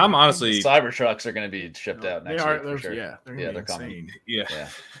 I'm honestly the Cybertrucks are going to be shipped out next week. For sure. They're coming. Yeah.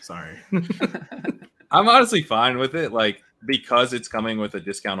 Sorry. I'm honestly fine with it, like because it's coming with a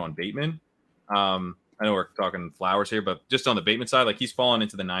discount on Bateman. I know we're talking Flowers here, but just on the Bateman side, like he's fallen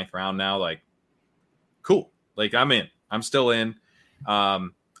into the 9th round now. Like, cool. Like I'm in. I'm still in. I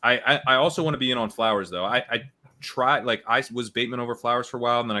also want to be in on Flowers though. I tried, like I was Bateman over Flowers for a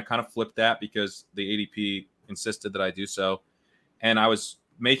while, and then I kind of flipped that because the ADP insisted that I do so. And I was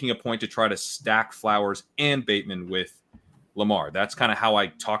making a point to try to stack Flowers and Bateman with Lamar. That's kind of how I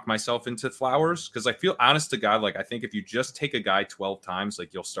talked myself into Flowers, because I feel, honest to God, like I think if you just take a guy 12 times,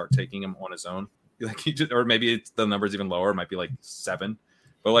 like you'll start taking him on his own. Like he just, or maybe the number's even lower. It might be like 7.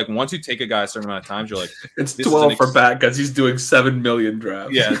 But like once you take a guy a certain amount of times, you're like, it's 12 for Pat because he's doing 7 million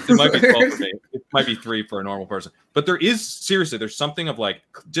drafts. Yeah, it might be 12 for me. It might be 3 for a normal person. But there's something of like,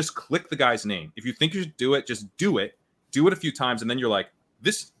 just click the guy's name. If you think you should do it, just do it. Do it a few times, and then you're like,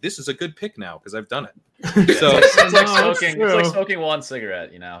 this is a good pick now because I've done it. So it's like smoking one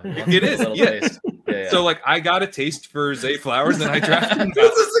cigarette, you know. It is, yeah. So like I got a taste for Zay Flowers, and I drafted him.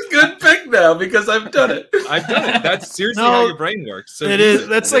 This is a good pick now because I've done it. I've done it. That's seriously how your brain works. So it is.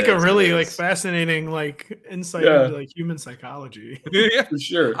 That's like a really like fascinating like insight into like human psychology. Yeah, for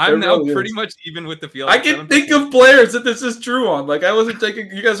sure. I'm now pretty much even with the field. I can think of players that this is true on. Like I wasn't taking.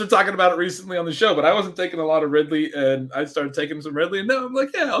 You guys were talking about it recently on the show, but I wasn't taking a lot of Ridley, and I started taking some Ridley, and now I'm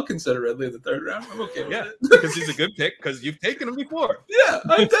like, yeah, I'll consider Ridley in the 3rd round. I'm okay with it. Because he's a good pick because you've taken him before. Yeah,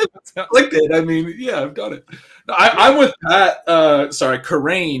 I did. Clicked it. I mean, yeah, I've done it. I'm with Pat.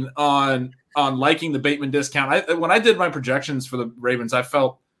 Karain on liking the Bateman discount. When I did my projections for the Ravens, I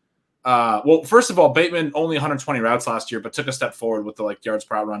felt well. First of all, Bateman only 120 routes last year, but took a step forward with the like yards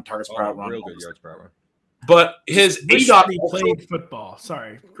per out run, targets per out run, real good yards per out run. But his ADOT played football.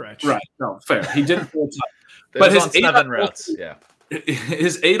 Sorry, Gretch. Right? No, fair. He didn't. But his 7 routes. Yeah.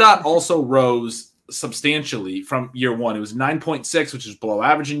 His ADOT also rose substantially from year 1. It was 9.6, which is below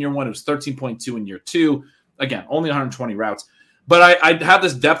average in year 1. It was 13.2 in year 2. Again, only 120 routes. But I have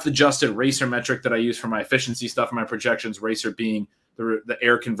this depth adjusted racer metric that I use for my efficiency stuff and my projections. Racer being the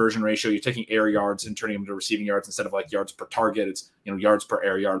air conversion ratio. You're taking air yards and turning them to receiving yards instead of like yards per target. It's yards per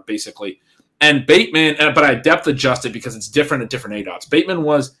air yard basically. And Bateman, but I depth adjusted because it's different at different ADOTs. Bateman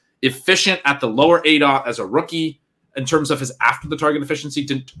was efficient at the lower ADOT as a rookie. In terms of his after the target efficiency,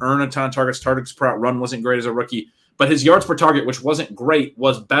 didn't earn a ton of targets. Targets per out run wasn't great as a rookie, but his yards per target, which wasn't great,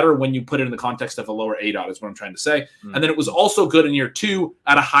 was better when you put it in the context of a lower ADOT, is what I'm trying to say. And then it was also good in year 2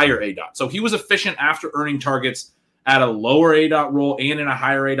 at a higher ADOT. So he was efficient after earning targets at a lower ADOT role and in a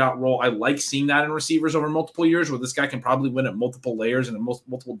higher ADOT role. I like seeing that in receivers over multiple years where this guy can probably win at multiple layers and at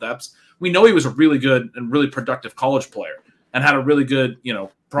multiple depths. We know he was a really good and really productive college player and had a really good,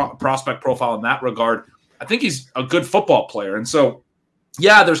 prospect profile in that regard. I think he's a good football player. And so,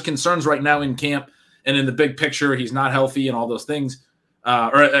 yeah, there's concerns right now in camp and in the big picture, he's not healthy and all those things.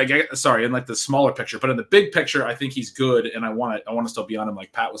 In like the smaller picture, but in the big picture, I think he's good. And I want to still be on him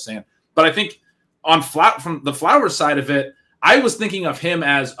like Pat was saying. But I think from the Flowers side of it, I was thinking of him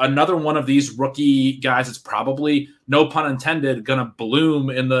as another one of these rookie guys that's probably, no pun intended, gonna bloom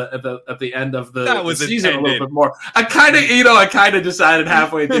at the end of the season a little bit more. I kind of decided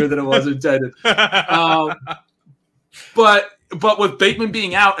halfway through that it was intended. But with Bateman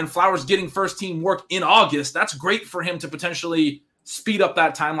being out and Flowers getting first team work in August, that's great for him to potentially speed up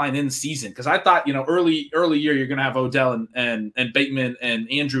that timeline in season. Because I thought, early year you're gonna have Odell and Bateman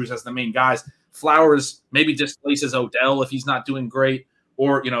and Andrews as the main guys. Flowers maybe displaces Odell if he's not doing great,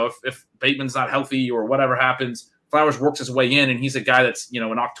 or if Bateman's not healthy or whatever happens, Flowers works his way in and he's a guy that's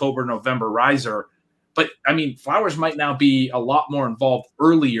an October, November riser. But I mean, Flowers might now be a lot more involved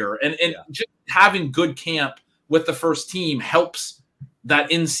earlier, and just having good camp with the first team helps that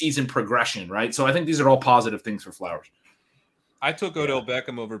in-season progression, right? So I think these are all positive things for Flowers. I took Odell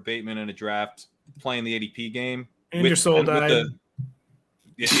Beckham over Bateman in a draft playing the ADP game. And your soul died.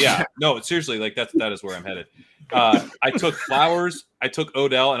 Yeah. No, seriously, like that is where I'm headed. I took Flowers, I took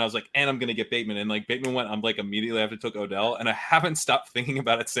Odell, and I was like, and I'm gonna get Bateman. And like Bateman went, I'm like immediately after took Odell, and I haven't stopped thinking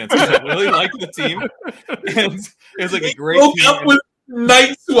about it since. I really like the team, and it was like a great woke team. up with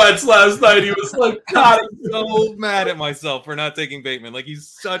night sweats last night. He was like, God, I'm so mad at myself for not taking Bateman. Like he's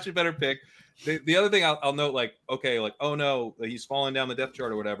such a better pick. The other thing I'll note, like, okay, like, oh no, he's falling down the depth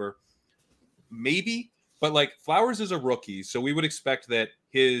chart or whatever. Maybe, but like Flowers is a rookie, so we would expect that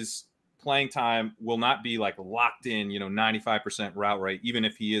his playing time will not be like locked in, 95% route rate, even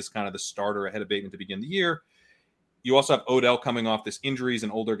if he is kind of the starter ahead of Bateman to begin the year. You also have Odell coming off this injury. He's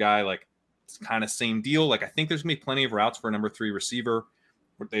an older guy, like it's kind of same deal. Like I think there's gonna be plenty of routes for a number 3 receiver.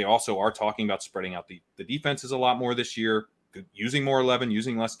 But they also are talking about spreading out the defenses a lot more this year, using more 11,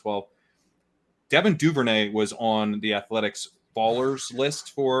 using less 12. Devin Duvernay was on the Athletics Ballers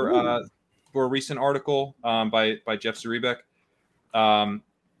list for a recent article by Jeff Zrebiec.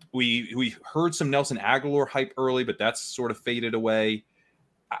 We heard some Nelson Aguilar hype early, but that's sort of faded away.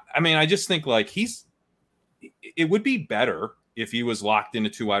 I mean, I just think like it would be better if he was locked into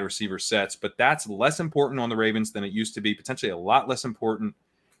 2 wide receiver sets, but that's less important on the Ravens than it used to be, potentially a lot less important.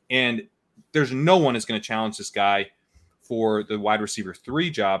 And there's no one is going to challenge this guy for the wide receiver 3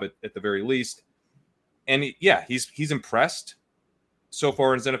 job at the very least. And he's impressed so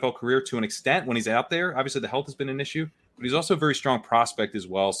far in his NFL career to an extent when he's out there. Obviously, the health has been an issue, but he's also a very strong prospect as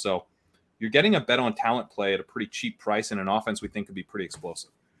well. So you're getting a bet on talent play at a pretty cheap price in an offense we think could be pretty explosive.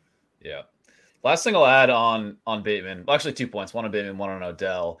 Yeah. Last thing I'll add on Bateman, well, actually 2 points, one on Bateman, one on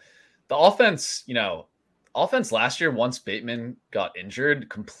Odell. The offense, offense last year, once Bateman got injured,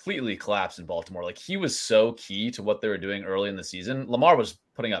 completely collapsed in Baltimore. Like he was so key to what they were doing early in the season. Lamar was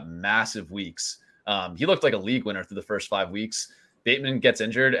putting up massive weeks. He looked like a league winner through the first 5 weeks. Bateman gets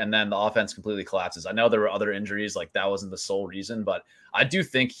injured, and then the offense completely collapses. I know there were other injuries, like that wasn't the sole reason, but I do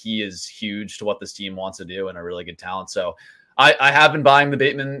think he is huge to what this team wants to do and a really good talent. So I have been buying the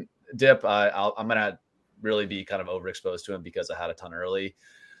Bateman dip. I'm going to really be kind of overexposed to him because I had a ton early.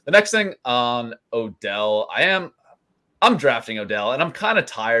 The next thing on Odell, I'm drafting Odell, and I'm kind of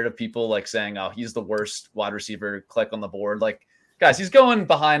tired of people like saying, oh, he's the worst wide receiver click on the board. Like, guys, he's going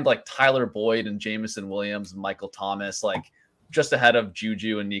behind like Tyler Boyd and Jamison Williams and Michael Thomas, like just ahead of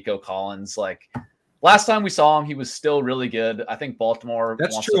Juju and Nico Collins. Like last time we saw him, he was still really good. I think Baltimore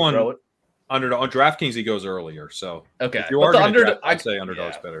That's wants true to throw on Underdog. On DraftKings, he goes earlier. So okay, if you are going to draft, I'd say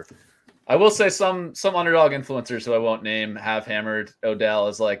Underdog's yeah. better. I will say some underdog influencers who I won't name have hammered Odell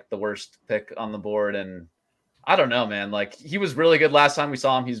as like the worst pick on the board. And I don't know, man, like he was really good last time we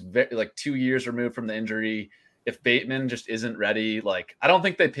saw him. He's like 2 years removed from the injury. If Bateman just isn't ready, like I don't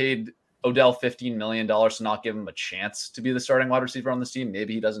think they paid Odell $15 million to not give him a chance to be the starting wide receiver on this team.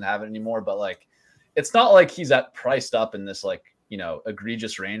 Maybe he doesn't have it anymore, but like, it's not like he's priced up in this like,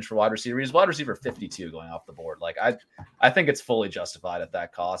 egregious range for wide receiver. He's wide receiver 52 going off the board. Like I think it's fully justified at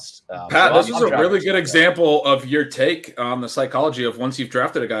that cost. Pat, this is a really good example of your take on the psychology of once you've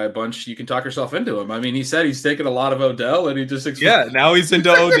drafted a guy a bunch, you can talk yourself into him. I mean, he said he's taken a lot of Odell, and he just now he's into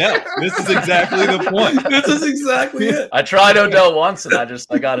Odell. This is exactly the point. This is exactly it. I tried Odell once, and I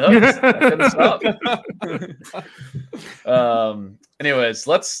got hooked. I couldn't stop. Anyways,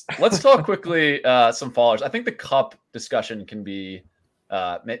 let's talk quickly some followers. I think the Cup discussion can be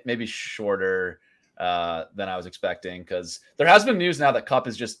maybe shorter than I was expecting, because there has been news now that Cup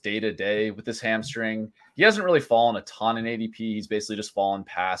is just day to day with this hamstring. He hasn't really fallen a ton in ADP. He's basically just fallen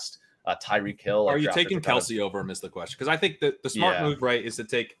past Tyreek Hill. Are you taking Kelsey over him is the question? Because I think that the smart move, right, is to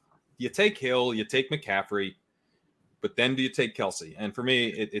take Hill, you take McCaffrey, but then do you take Kelsey? And for me,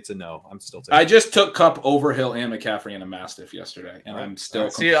 it's a no. I'm still taking. I just took Cup over Hill and McCaffrey in a Mastiff yesterday, and I'm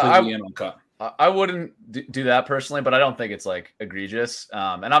still completely in on Cup. I wouldn't do that personally, but I don't think it's like egregious.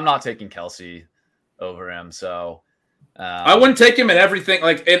 And I'm not taking Kelsey over him. So I wouldn't take him in everything.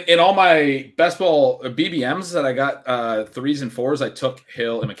 Like in all my best ball BBMs that I got 3s and 4s, I took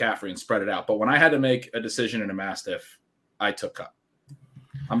Hill and McCaffrey and spread it out. But when I had to make a decision in a Mastiff, I took Cup.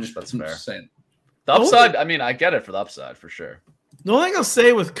 That's fair. Saying. The upside, I mean, I get it for the upside for sure. The only thing I'll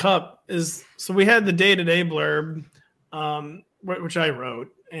say with Cup is, so we had the day-to-day blurb, which I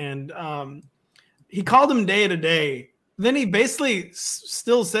wrote, and he called him day-to-day. Then he basically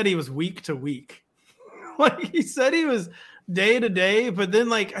still said he was week to week. Like he said he was day-to-day, but then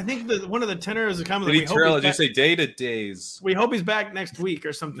like I think one of the tenors of comment. Did you say day-to-days? We hope he's back next week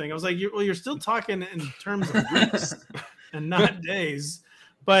or something. I was like, you're still talking in terms of weeks and not days,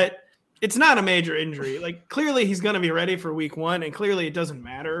 but it's not a major injury. Like clearly he's going to be ready for week 1, and clearly it doesn't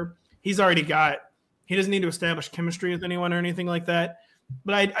matter. He doesn't need to establish chemistry with anyone or anything like that.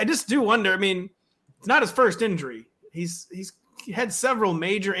 But I just do wonder. I mean, it's not his first injury. He's had several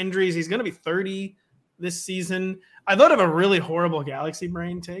major injuries. He's going to be 30 this season. I thought of a really horrible Galaxy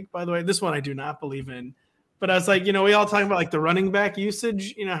brain take, by the way. This one I do not believe in. But I was like, we all talking about like the running back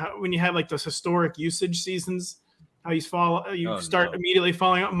usage. How, when you have like those historic usage seasons, how start immediately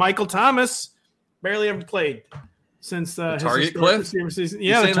falling out. Michael Thomas barely ever played since the his target cliff season.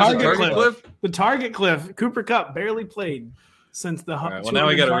 Yeah, the target cliff. The target cliff. Cooper Kupp barely played since the. Right, well, now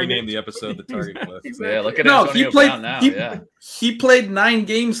we got to rename the episode the target cliff. Exactly. Yeah, look at Antonio Brown now. He played 9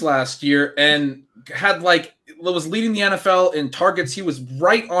 games last year and had was leading the NFL in targets. He was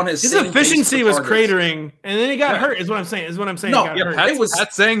right on his efficiency was cratering, and then he got hurt. Is what I'm saying. No,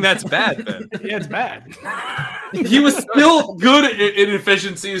 Pat's saying that's bad. Ben. Yeah, it's bad. He was still good in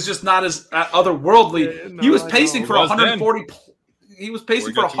efficiency. It's just not as otherworldly. He was pacing for 140. He was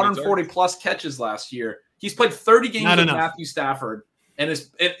pacing for 140 plus catches last year. He's played 30 games with Matthew Stafford, and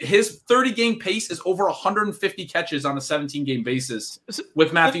his 30 game pace is over 150 catches on a 17 game basis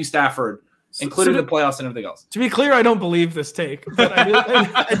with Matthew Stafford. Including the playoffs and everything else. To be clear, I don't believe this take, but I did think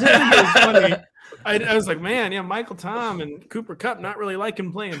it was funny. I was like, man, Michael Tom and Cooper Kupp not really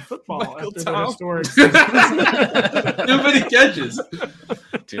liking playing football after the historic Too many catches.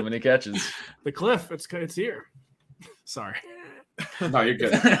 Too many catches. The cliff, it's here. Sorry. No, you're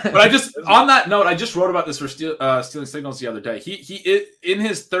good. But on that note, I just wrote about this for Stealing Signals the other day. He in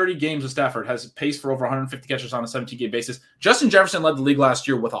his 30 games with Stafford has paced for over 150 catches on a 17-game basis. Justin Jefferson led the league last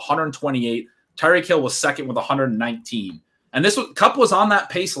year with 128. Tyreek Hill was second with 119. And Kupp was on that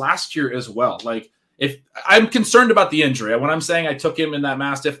pace last year as well. If I'm concerned about the injury, when I'm saying I took him in that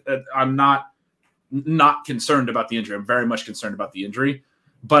Mastiff, I'm not concerned about the injury. I'm very much concerned about the injury.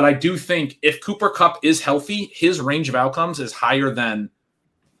 But I do think if Cooper Kupp is healthy, his range of outcomes is higher than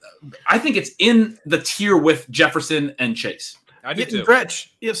 – I think it's in the tier with Jefferson and Chase. I do too.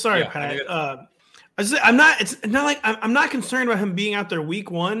 Gretch. Yeah, sorry, Pat. I'm not concerned about him being out there week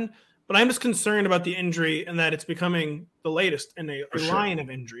 1, but I'm just concerned about the injury and that it's becoming the latest in a line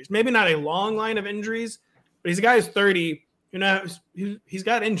of injuries. Maybe not a long line of injuries, but he's a guy who's 30. He's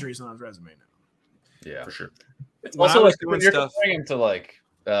got injuries on his resume now. Yeah, for sure. It's also when you're comparing him to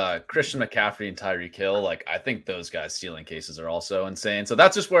Christian McCaffrey and Tyreek Hill, I think those guys' ceiling cases are also insane. So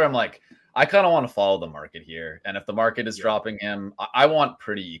that's just where I'm I kind of want to follow the market here. And if the market is dropping him, I want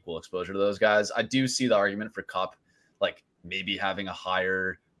pretty equal exposure to those guys. I do see the argument for Kupp, maybe having a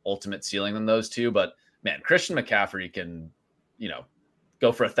higher ultimate ceiling than those two. But man, Christian McCaffrey can,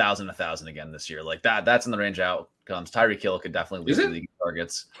 go for 1,000 again this year. That's in the range of outcomes. Tyreek Hill could definitely lead the league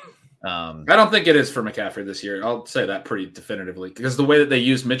targets. I don't think it is for McCaffrey this year. I'll say that pretty definitively because the way that they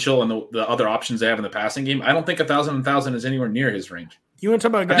use Mitchell and the other options they have in the passing game, I don't think 1,000 is anywhere near his range. You want to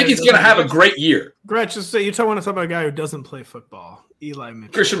talk about a guy? I think he's going to have a great year. Gretch, just say want to talk about a guy who doesn't play football. Eli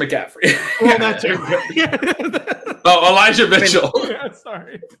Mitchell. Christian McCaffrey. Well, that too. Elijah Mitchell. Yeah,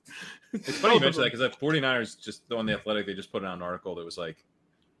 sorry. It's funny you mention that because the 49ers just on The Athletic, they just put out an article that was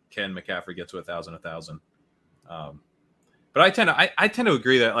can McCaffrey get to 1,000? But I tend to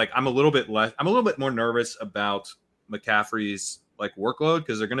agree that I'm a little bit more nervous about McCaffrey's workload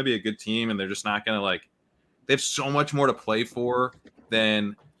because they're going to be a good team and they're just not going to they have so much more to play for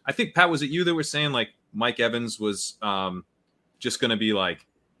than I think. Pat, was it you that was saying Mike Evans was just going to be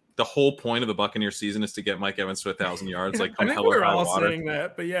the whole point of the Buccaneers season is to get Mike Evans to 1,000 yards? I think we're all saying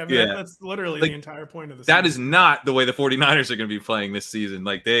that, but yeah, that's literally the entire point of the season. That is not the way the 49ers are going to be playing this season.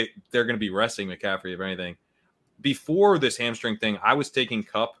 They're going to be resting McCaffrey if anything. Before this hamstring thing, I was taking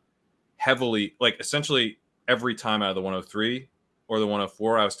Kupp heavily, essentially every time out of the 103 or the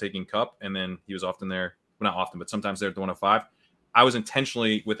 104, I was taking Kupp, and then he was often there. Well, not often, but sometimes there at the 105. I was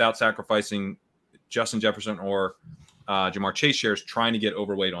intentionally, without sacrificing Justin Jefferson or Jamar Chase shares, trying to get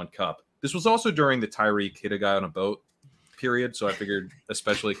overweight on Kupp. This was also during the Tyreek hit a guy on a boat period, so I figured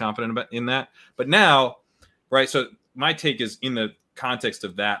especially confident in that. But now, right, so my take is in the context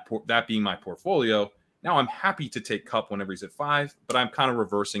of that being my portfolio. Now I'm happy to take Kupp whenever he's at 5, but I'm kind of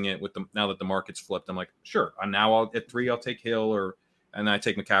reversing it now that the market's flipped. I'm sure. Now at 3, I'll take Hill and then I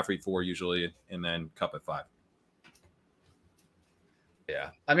take McCaffrey 4 usually, and then Kupp at 5.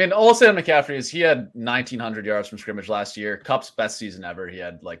 Yeah. I mean, all I'll say on McCaffrey is he had 1,900 yards from scrimmage last year. Kupp's best season ever. He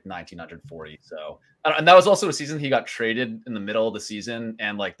had 1,940. So, and that was also a season he got traded in the middle of the season.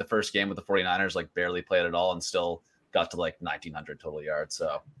 And the first game with the 49ers, barely played at all and still got to 1,900 total yards.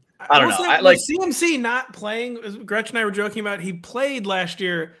 So I don't know. CMC not playing, as Gretchen and I were joking about, he played last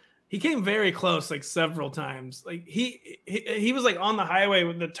year. He came very close several times. He was on the highway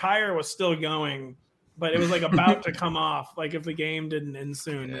when the tire was still going, but it was about to come off. If the game didn't end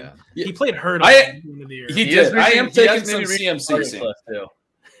soon. Yeah. He played hurt at the end of the year. He did. I am taking some CMC too.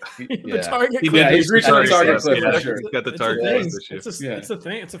 The target. Yeah, he's reaching the target clip for He's sure. got the target clip this year. It's a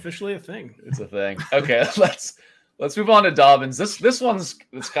thing. It's officially a thing. It's a thing. Okay, let's move on to Dobbins. This one's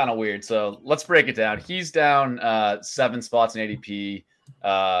kind of weird. So let's break it down. He's down 7 spots in ADP,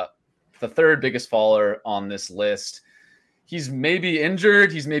 the third biggest faller on this list. He's maybe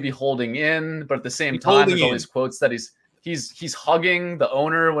injured. He's maybe holding in, but at the same time, there's all these quotes that he's hugging the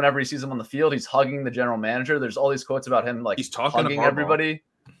owner whenever he sees him on the field. He's hugging the general manager. There's all these quotes about him like he's talking hugging everybody.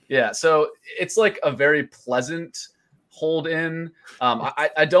 Yeah, so it's like a very pleasant hold in.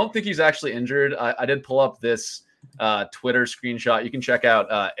 I don't think he's actually injured. I did pull up this Twitter screenshot. You can check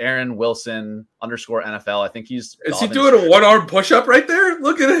out Aaron Wilson _NFL. I think he's. Is he doing a 1-arm push-up right there?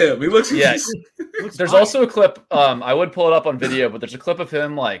 Look at him. He looks. Yes. There's also a clip. I would pull it up on video, but there's a clip of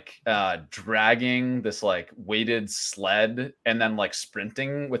him like dragging this like weighted sled and then like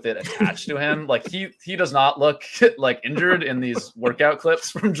sprinting with it attached to him. Like he does not look like injured in these workout clips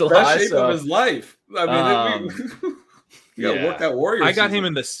from July. Best shape of his life. I mean, we got workout warriors. I got him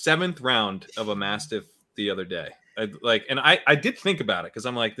in the 7th round of a Mastiff the other day. I did think about it because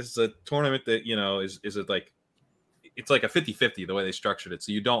I'm like, this is a tournament that is it like it's like a 50-50 the way they structured it,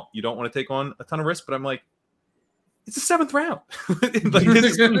 so you don't want to take on a ton of risk, but I'm like, it's a 7th round.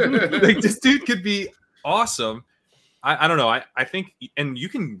 This dude could be awesome. I don't know. I think, and you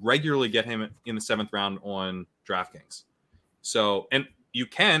can regularly get him in the 7th round on DraftKings. So, and you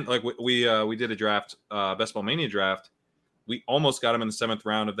can, like we did a draft, Best Ball Mania draft. We almost got him in the 7th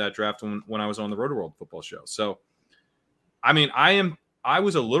round of that draft when I was on the RotoWorld football show. So, I mean, I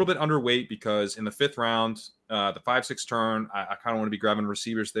was a little bit underweight because in the 5th round, the 5-6 turn, I kind of want to be grabbing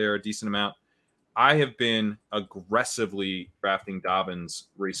receivers there a decent amount. I have been aggressively drafting Dobbins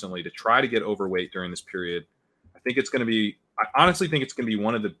recently to try to get overweight during this period. I honestly think it's going to be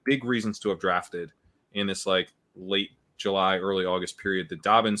one of the big reasons to have drafted in this like late July, early August period. The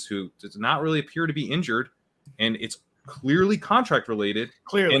Dobbins, who does not really appear to be injured, and it's clearly contract related.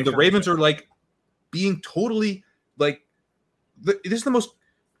 Clearly, and the Ravens are like being totally like this is the most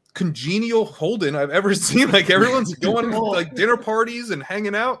congenial hold-in I've ever seen. Like everyone's going to like dinner parties and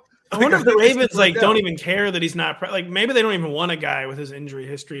hanging out. I wonder if the Ravens like don't even care that he's not like maybe they don't even want a guy with his injury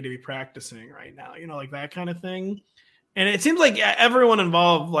history to be practicing right now, like that kind of thing. And it seems like everyone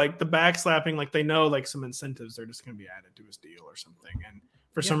involved, like the backslapping, like they know like some incentives are just going to be added to his deal or something. And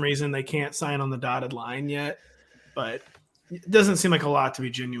for some reason they can't sign on the dotted line yet, but it doesn't seem like a lot to be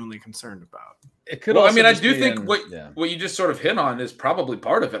genuinely concerned about. It could. Well, I mean, I do think what you just sort of hit on is probably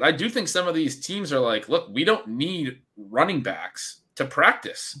part of it. I do think some of these teams are like, look, we don't need running backs to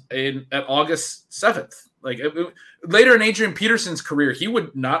practice at August 7th. Like later in Adrian Peterson's career, he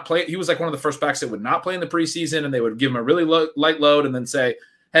would not play. He was like one of the first backs that would not play in the preseason, and they would give him a really light load and then say,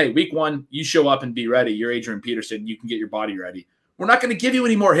 hey, week 1, you show up and be ready. You're Adrian Peterson. You can get your body ready. We're not going to give you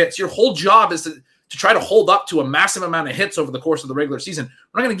any more hits. Your whole job is to try to hold up to a massive amount of hits over the course of the regular season.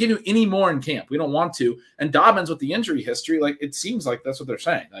 We're not going to give you any more in camp. We don't want to. And Dobbins with the injury history, like it seems like that's what they're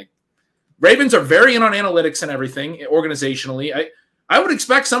saying. Like Ravens are very in on analytics and everything organizationally. I would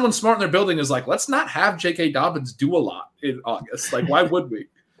expect someone smart in their building is like, let's not have J.K. Dobbins do a lot in August. Like, why would we?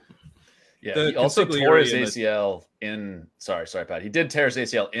 Yeah, he also tore his ACL in – sorry, Pat. He did tear his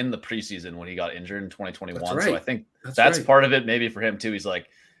ACL in the preseason when he got injured in 2021. Right. So I think that's part of it maybe for him too. He's like,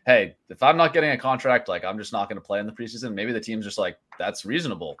 hey, if I'm not getting a contract, like I'm just not going to play in the preseason. Maybe the team's just like, that's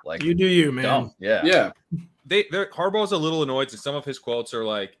reasonable. Like you do you, man. Don't. Yeah. Yeah. Harbaugh's a little annoyed. So some of his quotes are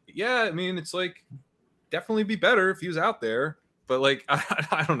like, yeah, I mean, it's like definitely be better if he was out there. But like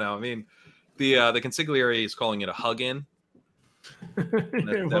I don't know. I mean, the consigliere is calling it a hug in.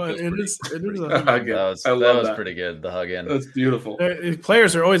 It is a hug in. That was pretty good. The hug in. That's beautiful.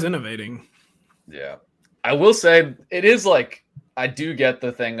 Players are always innovating. Yeah, I will say it is like I do get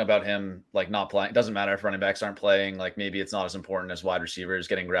the thing about him like not playing. It doesn't matter if running backs aren't playing. Like maybe it's not as important as wide receivers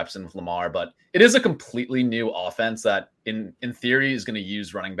getting reps in with Lamar, but it is a completely new offense that in theory is going to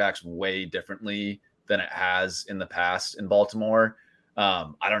use running backs way differently than it has in the past in Baltimore.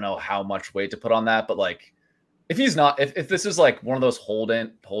 I don't know how much weight to put on that, but like if he's not, if this is like one of those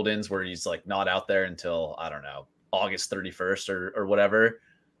hold-ins where he's like not out there until, I don't know, August 31st or whatever,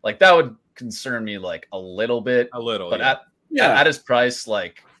 like that would concern me like a little bit. But at his price,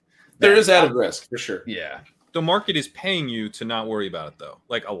 like there is added risk for sure. Yeah. The market is paying you to not worry about it though.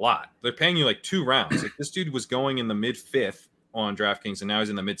 Like a lot. They're paying you like 2 rounds. Like this dude was going in the mid 5th on DraftKings and now he's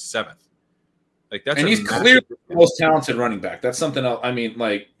in the mid 7th. Like that's he's clearly the most talented running back. That's something else. I mean,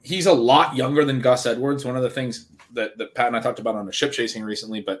 like he's a lot younger than Gus Edwards. One of the things that Pat and I talked about on the ship chasing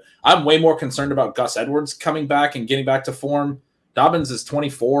recently, but I'm way more concerned about Gus Edwards coming back and getting back to form. Dobbins is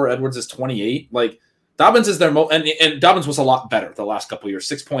 24, Edwards is 28. Like Dobbins is their and Dobbins was a lot better the last couple of years.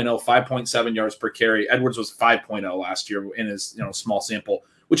 6.0, 5.7 yards per carry. Edwards was 5.0 last year in his small sample,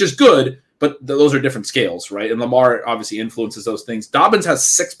 which is good, but those are different scales, right? And Lamar obviously influences those things. Dobbins has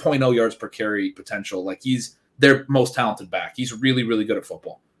 6.0 yards per carry potential. Like he's their most talented back. He's really, really good at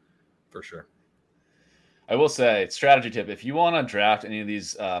football. For sure. I will say, strategy tip, if you want to draft any of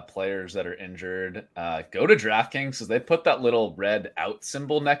these players that are injured, go to DraftKings because they put that little red out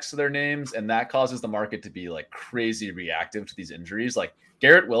symbol next to their names, and that causes the market to be like crazy reactive to these injuries. Like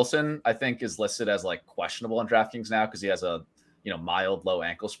Garrett Wilson, I think, is listed as like questionable on DraftKings now because he has a mild low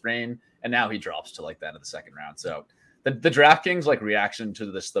ankle sprain, and now he drops to like the end of the second round. So the DraftKings like reaction to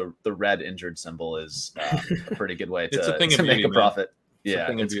this, the red injured symbol is a pretty good way to make a profit.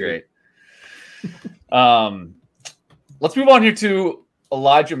 It's great. Let's move on here to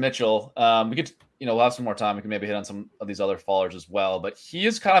Elijah Mitchell. We could, we'll have some more time. We can maybe hit on some of these other fallers as well, but he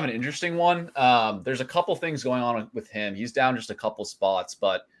is kind of an interesting one. There's a couple things going on with him. He's down just a couple spots,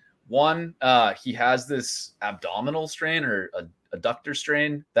 but one, he has this abdominal strain or adductor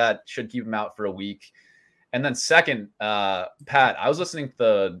strain that should keep him out for a week. And then second, Pat, I was listening to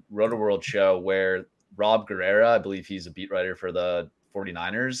the Roto World show where Rob Guerrera, I believe he's a beat writer for the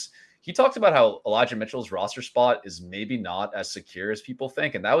 49ers. He talked about how Elijah Mitchell's roster spot is maybe not as secure as people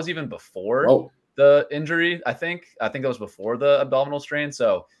think. And that was even before the injury. I think that was before the abdominal strain.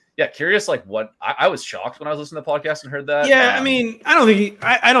 So yeah, curious, like what I was shocked when I was listening to the podcast and heard that. Yeah. I mean, I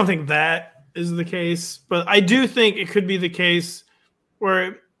don't think that is the case, but I do think it could be the case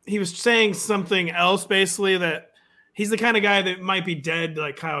where he was saying something else, basically that he's the kind of guy that might be dead,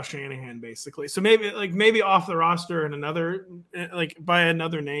 like Kyle Shanahan, basically. So maybe off the roster and by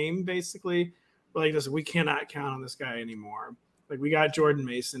another name, basically. But like we cannot count on this guy anymore. Like we got Jordan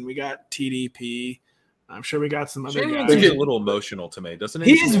Mason, we got TDP. I'm sure we got some other guys. He's a little emotional to me, doesn't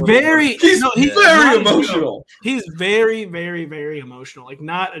he? He's very emotional. He's very, very, very emotional. Like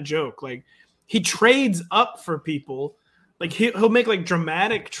not a joke. Like he trades up for people. Like he'll make like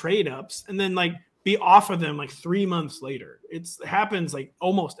dramatic trade ups and then like be off of them like 3 months later. It happens like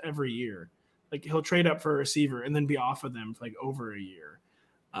almost every year. Like he'll trade up for a receiver and then be off of them for like over a year.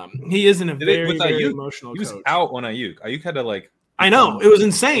 He isn't a very emotional coach. He was out on Ayuk. Ayuk had to like. I know it was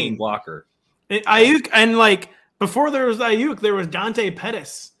insane. Blocker. Ayuk and like before there was Ayuk, there was Dante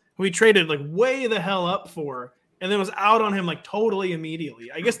Pettis, who he traded like way the hell up for, and then was out on him like totally immediately.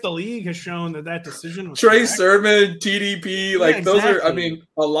 I guess the league has shown that decision was Trey Sermon, TDP, those are, I mean,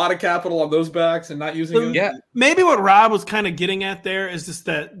 a lot of capital on those backs and not using them. Yeah. Maybe what Rob was kind of getting at there is just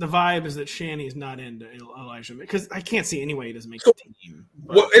that the vibe is that Shanny's not into Elijah because I can't see any way he doesn't make the team.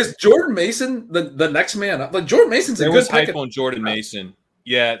 Well, is Jordan Mason the next man up? Like Jordan Mason's a good hype on Jordan Mason.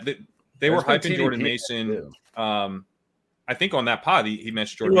 Yeah, they were hyping Jordan Mason. I think on that pod he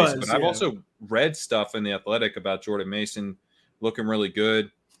mentioned Jordan Mason, but I've also read stuff in The Athletic about Jordan Mason looking really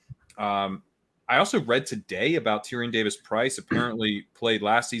good. I also read today about Tyrion Davis-Price, apparently played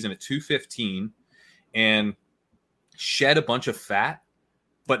last season at 215 and shed a bunch of fat,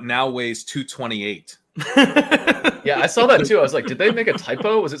 but now weighs 228. Yeah, I saw that too. I was like, did they make a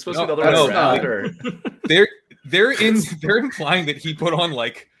typo? Was it supposed to be the other way around? Or? They're implying that he put on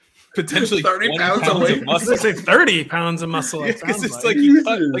like potentially 30 pounds of weight. I was going to say 30 pounds of muscle. Because it's like he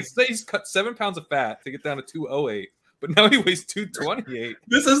cut, say he's cut 7 pounds of fat to get down to 208, but now he weighs 228.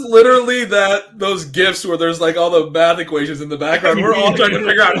 This is literally those gifs where there's like all the math equations in the background. We're all trying to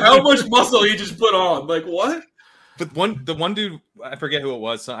figure out how much muscle he just put on. Like what? But the one dude, I forget who it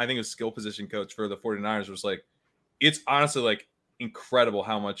was. I think it was skill position coach for the 49ers was like, it's honestly like incredible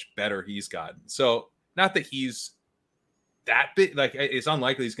how much better he's gotten. So not that he's that big, like it's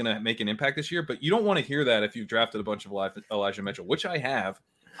unlikely he's going to make an impact this year, but you don't want to hear that if you've drafted a bunch of Elijah Mitchell, which I have.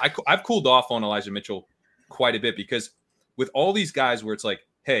 I've cooled off on Elijah Mitchell quite a bit because with all these guys where it's like,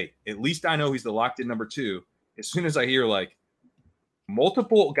 hey, at least I know he's the locked in number 2. As soon as I hear like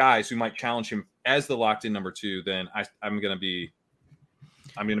multiple guys who might challenge him as the locked in number 2, then I'm going to be.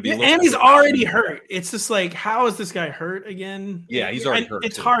 Yeah, and he's already hurt. It's just like, how is this guy hurt again? Yeah, he's already hurt.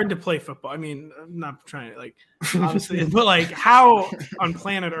 It's hard to play football. I mean, I'm not trying to like, obviously, but like, how on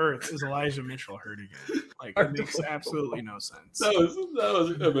planet Earth is Elijah Mitchell hurt again? Like, it makes absolutely no sense. That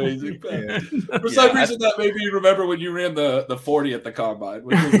was amazing. Yeah. For some reason, that made me remember when you ran the 40 at the combine.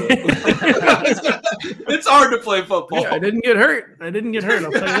 It's hard to play football. Yeah, I didn't get hurt. I'll tell you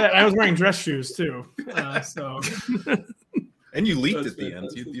that. I was wearing dress shoes too. And you leaked at the end.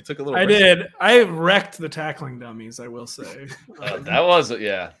 You took a little. I did. I wrecked the tackling dummies, I will say. That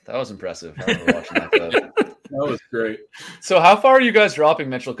was impressive. I remember watching that clip. was great. So how far are you guys dropping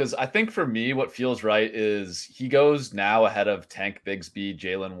Mitchell? Because I think for me, what feels right is he goes now ahead of Tank Bigsby,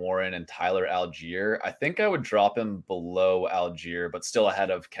 Jalen Warren, and Tyler Algier. I think I would drop him below Algier, but still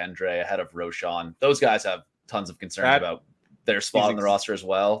ahead of Kendre, ahead of Roshan. Those guys have tons of concerns about their spot on the roster as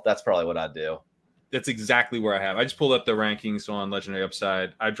well. That's probably what I'd do. That's exactly where I have. I just pulled up the rankings on Legendary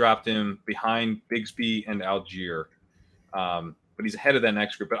Upside. I dropped him behind Bigsby and Algier, but he's ahead of that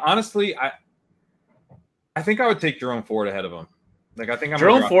next group. But honestly, I think I would take Jerome Ford ahead of him. Like I think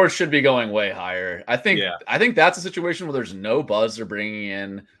Jerome Ford should be going way higher. I think that's a situation where there's no buzz. They're bringing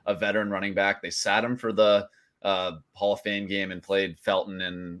in a veteran running back. They sat him for the Hall of Fame game and played Felton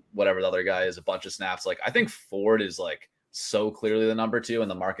and whatever the other guy is a bunch of snaps. Like I think Ford is like so clearly the number 2, and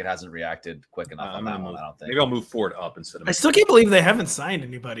the market hasn't reacted quick enough on that one. I don't think. Maybe I'll move Ford up instead of. I still can't believe they haven't signed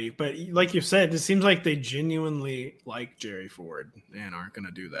anybody, but like you said, it seems like they genuinely like Jerry Ford and aren't going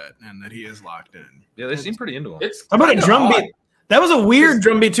to do that, and that he is locked in. Yeah, they seem pretty into him. How about a drumbeat? That was a weird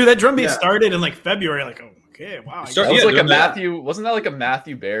drumbeat too. That drumbeat started in like February. Like, okay, wow. That was like a Matthew. Wasn't that like a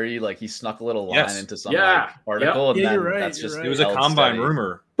Matthew Berry? Like he snuck a little line into some article. And then you're right. That's just it was a combine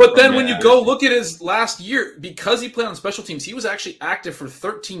rumor. But then when you go look at his last year, because he played on special teams, he was actually active for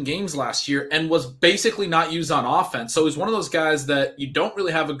 13 games last year and was basically not used on offense. So he's one of those guys that you don't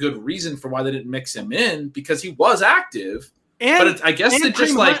really have a good reason for why they didn't mix him in because he was active. And I guess it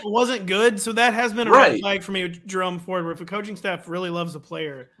just like wasn't good. So that has been a red flag for me with Jerome Ford, where if a coaching staff really loves a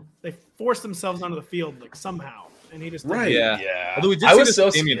player, they force themselves onto the field like somehow. And he just yeah. Although we did see this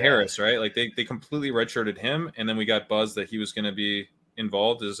with Damian Harris, right? Like they completely redshirted him, and then we got buzz that he was going to be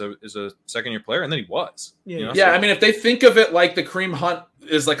involved as a second-year player, and then he was. I mean, if they think of it like the Kareem Hunt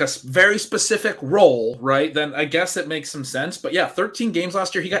is like a very specific role, right? Then I guess it makes some sense. But 13 games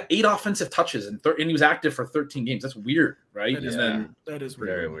last year, he got 8 offensive touches, and he was active for 13 games. That's weird, right? That is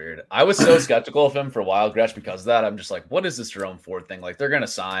very weird. I was so skeptical of him for a while, Gretsch, because of that. I'm just like, what is this Jerome Ford thing? Like, they're going to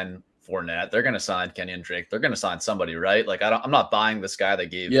sign Fournette. They're going to sign Kenyon Drake. They're going to sign somebody, right? Like, I'm not buying this guy they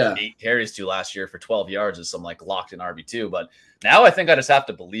gave 8 carries to last year for 12 yards as some like locked in RB2. But now I think I just have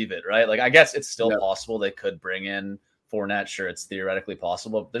to believe it, right? Like, I guess it's still possible they could bring in Fournette. Sure, it's theoretically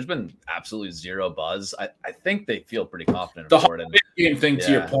possible. But there's been absolutely zero buzz. I think they feel pretty confident. The whole game thing,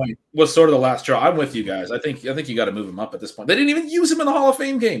 to your point, was sort of the last straw. I'm with you guys. I think you got to move him up at this point. They didn't even use him in the Hall of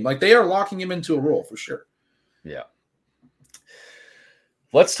Fame game. Like, they are locking him into a role for sure. Yeah.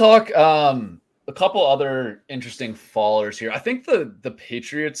 Let's talk a couple other interesting fallers here. I think the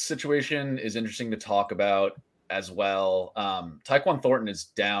Patriots situation is interesting to talk about as well. Tyquan Thornton is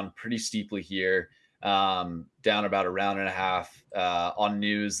down pretty steeply here, down about a round and a half on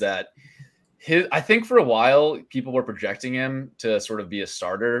news that I think for a while people were projecting him to sort of be a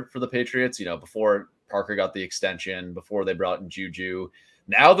starter for the Patriots, before Parker got the extension, before they brought in Juju.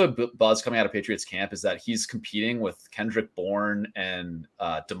 Now the buzz coming out of Patriots camp is that he's competing with Kendrick Bourne and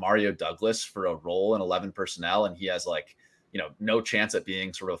Demario Douglas for a role in 11 personnel, and he has no chance at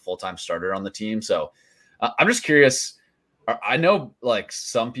being sort of a full-time starter on the team. So I'm just curious. I know like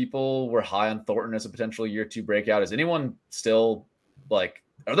some people were high on Thornton as a potential year 2 breakout. Is anyone still like?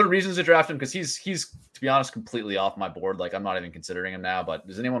 Are there reasons to draft him? Because he's to be honest completely off my board. Like I'm not even considering him now. But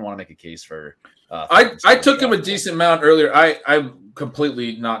does anyone want to make a case for? I took him a decent amount earlier. I'm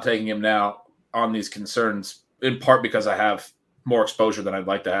completely not taking him now on these concerns, in part because I have more exposure than I'd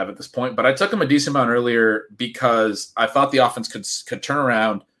like to have at this point. But I took him a decent amount earlier because I thought the offense could turn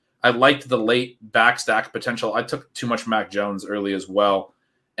around. I liked the late backstack potential. I took too much Mac Jones early as well.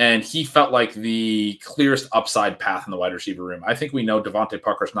 And he felt like the clearest upside path in the wide receiver room. I think we know Devontae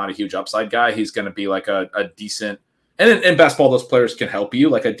Parker's not a huge upside guy. He's going to be like a decent – and in basketball, those players can help you,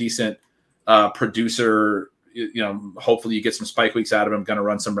 like a decent producer. Hopefully you get some spike weeks out of him, going to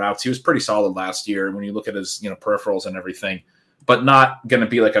run some routes. He was pretty solid last year when you look at his peripherals and everything, but not going to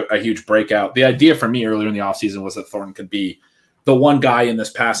be like a huge breakout. The idea for me earlier in the offseason was that Thornton could be the one guy in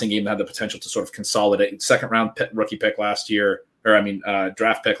this passing game that had the potential to sort of consolidate. Second-round rookie pick last year –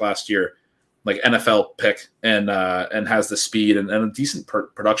 draft pick last year, like NFL pick, and has the speed and a decent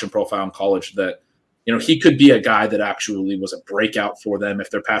production profile in college that, he could be a guy that actually was a breakout for them if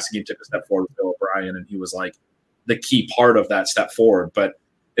their passing game took a step forward with Bill O'Brien, and he was like the key part of that step forward. But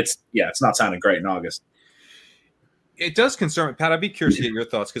it's not sounding great in August. It does concern me, Pat. I'd be curious to get your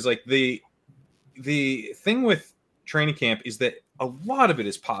thoughts because like the thing with training camp is that a lot of it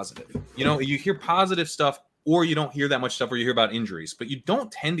is positive. You hear positive stuff, or you don't hear that much stuff where you hear about injuries, but you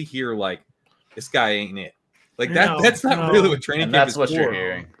don't tend to hear like this guy ain't it. Like that's not really what training camp is for. That's what you're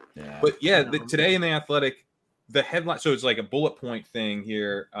hearing. Yeah. But today in the Athletic, the headline, so it's like a bullet point thing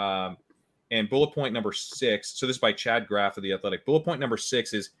here. And bullet point number 6. So this is by Chad Graff of the Athletic. Bullet point number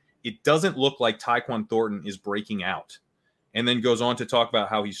 6 is it doesn't look like Tyquan Thornton is breaking out. And then goes on to talk about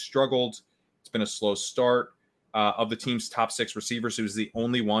how he struggled. It's been a slow start. Of the team's top 6 receivers, he was the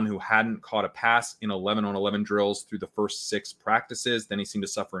only one who hadn't caught a pass in 11-on-11 drills through the first 6 practices. Then he seemed to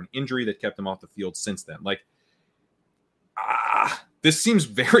suffer an injury that kept him off the field since then. Like, this seems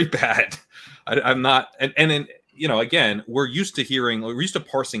very bad. I'm not, and then, you know, again, we're used to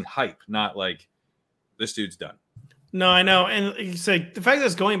parsing hype, not like this dude's done. No, I know. And it's like the fact that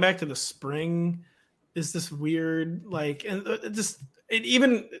it's going back to the spring is this weird, like, and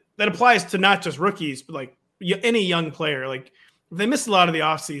even that applies to not just rookies, but like any young player. Like, if they miss a lot of the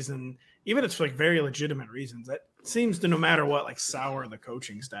offseason, even if it's for like very legitimate reasons, that seems to, no matter what, like sour the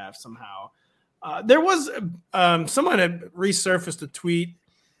coaching staff somehow. There was someone had resurfaced a tweet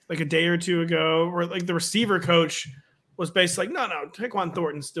like a day or two ago where like the receiver coach was basically like, no, Tyquan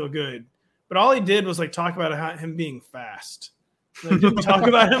Thornton's still good. But all he did was like talk about him being fast. Like, didn't talk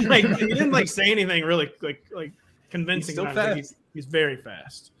about him, like he didn't like say anything really like convincing. He's still fast. Like, he's very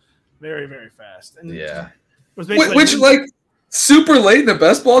fast, very, very fast. And yeah, was which like super late in the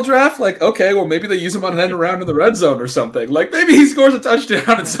best ball draft. Like, okay, well maybe they use him on an end around in the red zone or something. Like maybe he scores a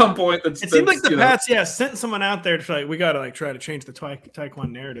touchdown at some point. It seemed like the Pats, sent someone out there to like, we got to like try to change the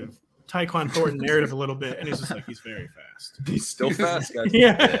Tyquan Thornton narrative a little bit, and he's just like, he's very fast. He's still fast, guys.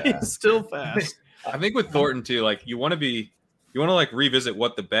 He's still fast. I think with Thornton too, like you want to like revisit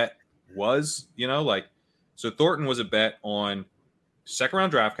what the bet was, you know, like, so Thornton was a bet on 2nd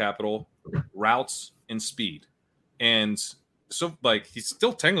round draft capital, routes, and speed. And so like he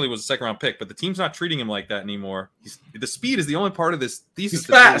still technically was a 2nd round pick, but the team's not treating him like that anymore. The speed is the only part of this thesis. He's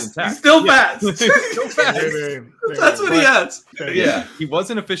fast. He's still fast. He's still fast. That's what he has. Yeah, he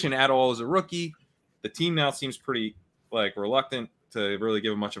wasn't efficient at all as a rookie. The team now seems pretty like reluctant to really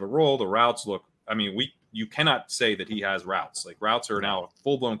give him much of a role. The routes look, I mean, you cannot say that he has routes. Like routes are now a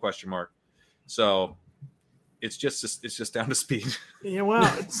full blown question mark. So it's just down to speed. Yeah,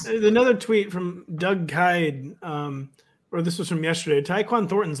 wow. It's another tweet from Doug Kide, or this was from yesterday. Tyquan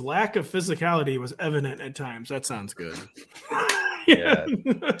Thornton's lack of physicality was evident at times. That sounds good. Yeah.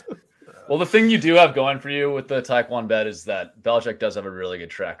 Well, the thing you do have going for you with the Tyquan bet is that Belichick does have a really good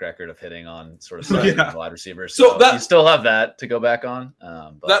track record of hitting on sort of wide receivers. So you still have that to go back on.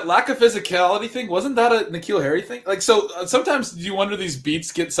 But that lack of physicality thing, wasn't that a N'Keal Harry thing? Like, so sometimes do you wonder these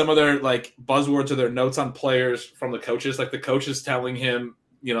beats get some of their like buzzwords or their notes on players from the coaches? Like the coaches telling him,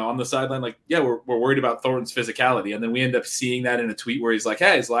 you know, on the sideline, like, yeah, we're worried about Thornton's physicality. And then we end up seeing that in a tweet where he's like,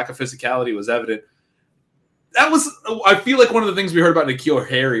 hey, his lack of physicality was evident. That was, I feel like one of the things we heard about N'Keal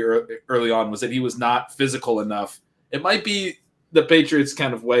Harry early on was that he was not physical enough. It might be the Patriots'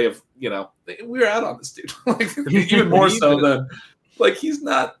 kind of way of, you know, we're out on this dude. Like, even more so than, like, he's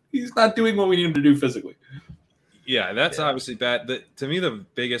not doing what we need him to do physically. Yeah, that's obviously bad. To me, the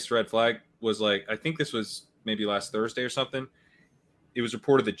biggest red flag was like, I think this was maybe last Thursday or something. It was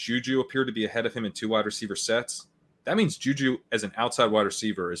reported that Juju appeared to be ahead of him in 2 wide receiver sets. That means Juju as an outside wide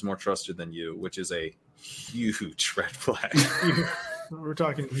receiver is more trusted than you, which is a huge red flag. We're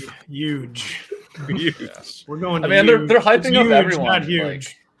talking huge. Huge. We're going. I mean, they're hyping up huge, everyone. Not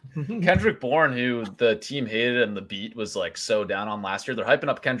huge. Like, Kendrick Bourne, who the team hated and the beat was like so down on last year, they're hyping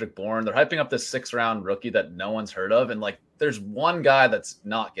up Kendrick Bourne. They're hyping up this 6th round rookie that no one's heard of, and like, there's one guy that's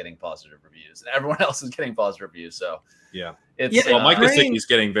not getting positive reviews, and everyone else is getting positive reviews. So yeah. It's, Mike Gesicki's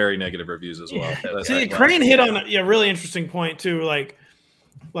getting very negative reviews as well. Yeah. See, Crane hit on a really interesting point too. Like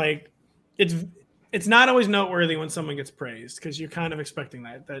it's not always noteworthy when someone gets praised because you're kind of expecting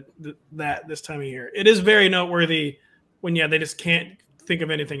that this time of year. It is very noteworthy when they just can't think of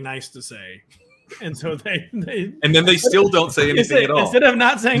anything nice to say, and so they and then they still don't say anything at all. Instead of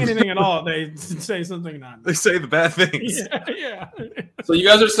not saying anything at all, they say something not. They say the bad things. Yeah. So you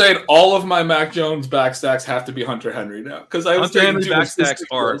guys are saying all of my Mac Jones backstacks have to be Hunter Henry now because I was Hunter Henry backstacks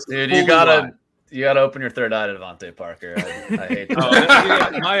are. Dude, you gotta open your third eye to Devontae Parker. I hate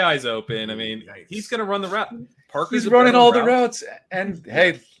that. My eyes open. I mean, he's gonna run the route. He's running all the routes, and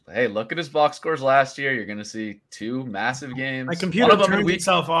hey, look at his box scores last year. You're gonna see 2 massive games. My computer turned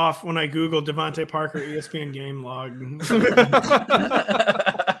itself off when I googled Devontae Parker ESPN game log.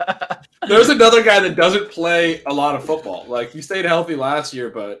 There's another guy that doesn't play a lot of football. Like, he stayed healthy last year,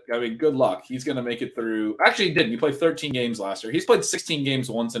 but, I mean, good luck. He's going to make it through. Actually, he didn't. He played 13 games last year. He's played 16 games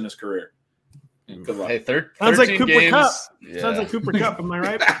once in his career. Good luck. Hey, 13 Sounds like Cooper games. Kupp. Yeah. Sounds like Cooper Kupp. Am I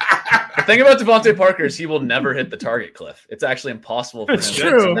right? The thing about Devontae Parker is he will never hit the target cliff. It's actually impossible for him. It's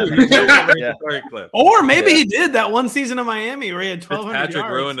true. Yeah. Or maybe he did that one season in Miami where he had 1,200 yards.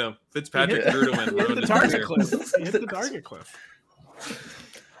 Fitzpatrick ruined him. Fitzpatrick threw him and ruined the target cliff. He hit the target cliff.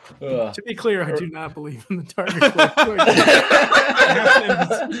 To be clear, I do not believe in the target cliff.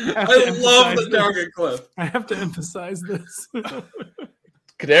 I love the target cliff. I have to emphasize this.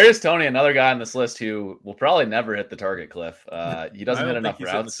 Kadarius Toney, another guy on this list who will probably never hit the target cliff. He doesn't hit enough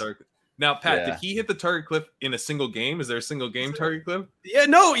routes. Now, Pat, did he hit the target cliff in a single game? Is there a single game target cliff?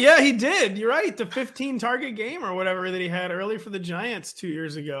 Yeah, he did. You're right. The 15 target game or whatever that he had early for the Giants 2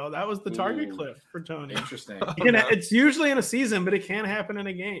 years ago. That was the target cliff for Toney. Interesting. It's usually in a season, but it can happen in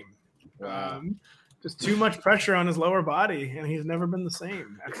a game. Wow. Just too much pressure on his lower body, and he's never been the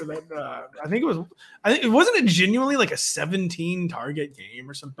same after that. I think it wasn't genuinely like a 17 target game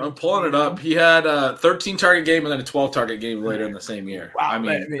or something. I'm pulling it up. He had a 13 target game and then a 12 target game later in the same year. Wow,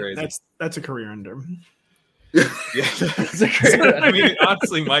 that's a career ender. Yeah, that's a career. I mean, it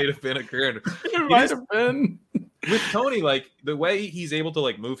honestly might have been a career ender. It might have been. With Toney, like the way he's able to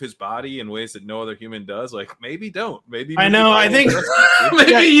like move his body in ways that no other human does, like maybe don't. Maybe I know. I think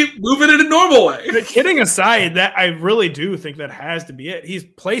maybe you move it in a normal way. But kidding aside, that I really do think that has to be it. He's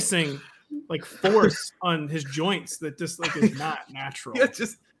placing like force on his joints that just like is not natural. Yeah,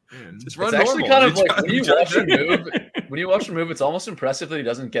 just run it's actually normal. kind of like when you watch him move. When you watch him move, it's almost impressive that he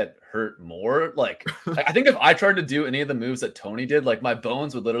doesn't get hurt more. Like I think if I tried to do any of the moves that Toney did, like my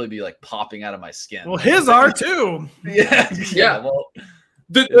bones would literally be like popping out of my skin. Well, his are too. Yeah. Well,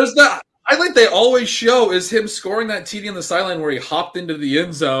 there's that highlight they always show is him scoring that TD on the sideline where he hopped into the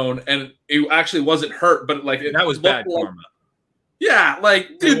end zone and it actually wasn't hurt, but like that was bad like, karma. Yeah,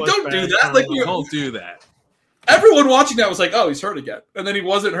 like dude, don't do that. Like you don't do that. Everyone watching that was like, "Oh, he's hurt again," and then he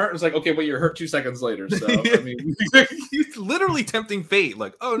wasn't hurt. It was like, "Okay, but you're hurt 2 seconds later." So I mean, he's literally tempting fate.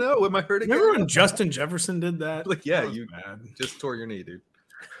 Like, "Oh no, am I hurt again?" Remember when Justin Jefferson did that? Like, yeah, you just tore your knee, dude.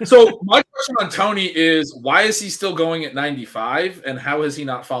 So my question on Toney is, why is he still going at 95, and how has he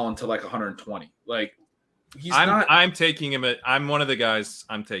not fallen to like 120? Like, I'm taking him I'm one of the guys.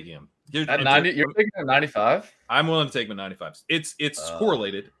 I'm taking him at 90. You're taking him at 95. I'm willing to take him at 95. It's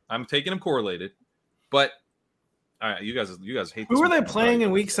correlated. I'm taking him correlated, but. All right, you guys hate. Who were they playing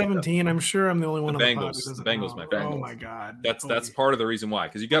in Week 17? I'm sure I'm the only one. The Bengals, my friend. Oh my God, that's part of the reason why.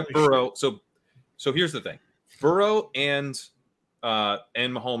 Because you got Burrow. So here's the thing: Burrow and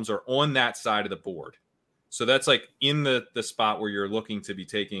Mahomes are on that side of the board. So that's like in the spot where you're looking to be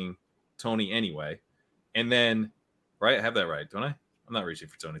taking Toney anyway. And then, right, I have that right, don't I? I'm not reaching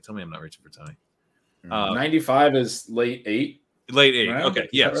for Toney. Tell me I'm not reaching for Toney. 95 is late 8. Late 8. Right? Okay,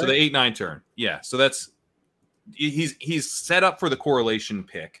 yeah. Right? So the 8-9 turn. Yeah. So that's. He's set up for the correlation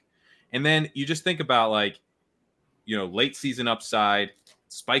pick. And then you just think about like, late season upside,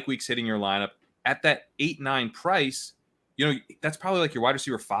 spike weeks hitting your lineup at that 8-9 price, that's probably like your wide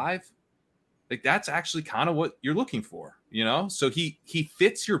receiver 5. Like that's actually kind of what you're looking for, So he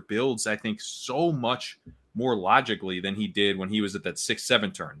fits your builds, I think, so much more logically than he did when he was at that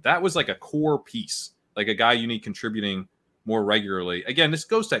 6-7 turn. That was like a core piece, like a guy you need contributing more regularly. Again, this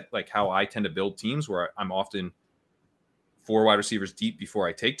goes to like how I tend to build teams where I'm often 4 wide receivers deep before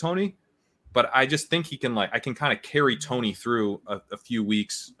I take Toney. But I just think I can kind of carry Toney through a few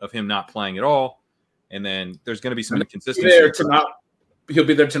weeks of him not playing at all. And then there's going to be some inconsistency. He'll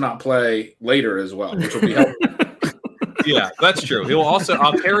be there to not play later as well, which will be helpful. Yeah, that's true.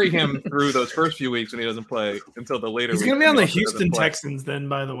 I'll carry him through those first few weeks when he doesn't play until the later. He's going to be on the Houston Texans then,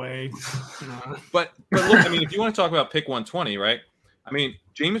 by the way. But look, I mean, if you want to talk about pick 120, right? I mean,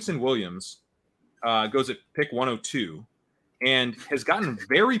 Jameson Williams goes at pick 102 and has gotten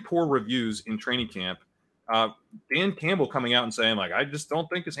very poor reviews in training camp. Dan Campbell coming out and saying, like, I just don't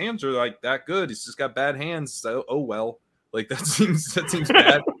think his hands are like that good. He's just got bad hands. So, oh well. Like that seems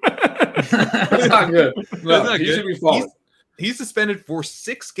bad. That's not good. No, he should be falling. He's suspended for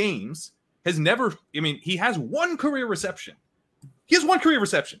 6 games. Has never. I mean, he has 1 career reception. He has 1 career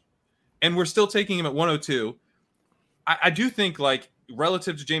reception, and we're still taking him at 102. I do think, like,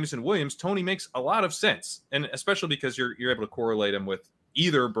 relative to Jameson Williams, Toney makes a lot of sense, and especially because you're able to correlate him with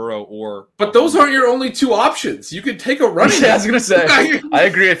either Burrow or. But those aren't your only 2 options. You could take a running. I was gonna say. I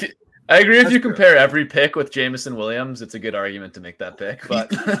agree. If you compare every pick with Jameson Williams, it's a good argument to make that pick. But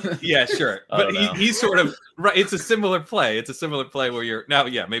yeah, sure. But he's sort of right. It's a similar play. It's a similar play where you're now.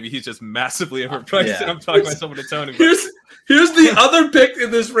 Yeah, maybe he's just massively overpriced. Yeah. I'm talking about someone to Toney. Here's the other pick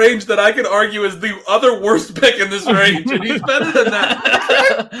in this range that I could argue is the other worst pick in this range, and he's better than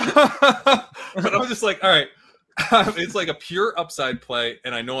that. But I'm just like, all right. It's like a pure upside play,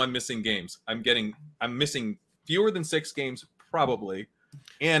 and I know I'm missing games. I'm missing fewer than 6 games probably.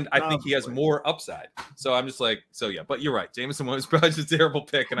 And I think he has more upside. So I'm just like, so yeah, but you're right. Jameson Williams probably just a terrible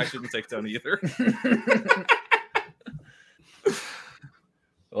pick, and I shouldn't take Toney either.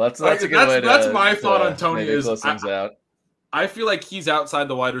 Well, that's a good way to. That's my thought on Toney is out. I feel like he's outside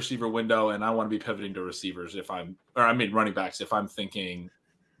the wide receiver window, and I want to be pivoting to receivers running backs if I'm thinking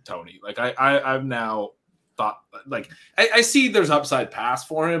Tony. Like I've now thought like I see there's upside pass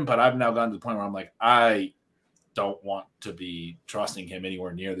for him, but I've now gotten to the point where I'm like, I don't want to be trusting him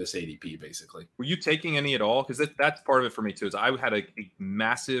anywhere near this ADP. Basically, were you taking any at all? Because that's part of it for me too. Is I had a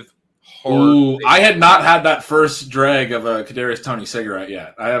massive I had not had that first drag of a Kadarius Toney cigarette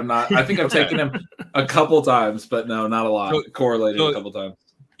yet. I have not. I think I've taken him a couple times, but no, not a lot. Correlated a couple times.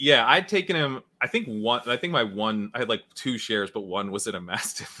 Yeah, I'd taken him. I think my one. I had like 2 shares, but one was in a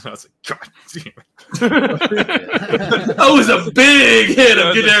Mastiff, and I was like, God damn it! That was a big hit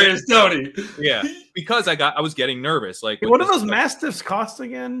of Kadarius Toney. Yeah, because I was getting nervous. Like, what do those Mastiffs cost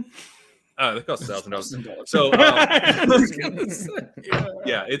again? They cost $1,000. So,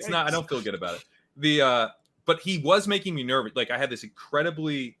 yeah, it's not. I don't feel good about it. But he was making me nervous. Like I had this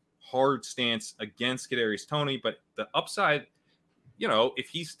incredibly hard stance against Kadarius Toney, but the upside, if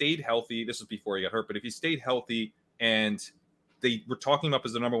he stayed healthy, this was before he got hurt. But if he stayed healthy and they were talking him up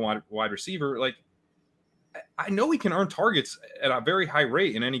as the number one wide receiver, like I know he can earn targets at a very high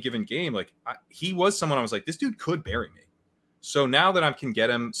rate in any given game. Like he was someone I was like, this dude could bury me. So now that I can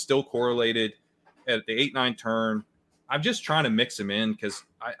get him still correlated at the 8-9 turn, I'm just trying to mix him in because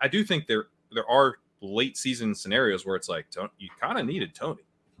I do think there are late season scenarios where it's like you kind of needed Toney.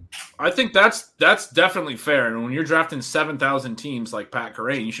 I think that's definitely fair. And when you're drafting 7,000 teams like Pat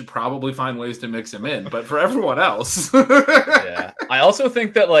Kerrane, you should probably find ways to mix him in. But for everyone else, yeah. I also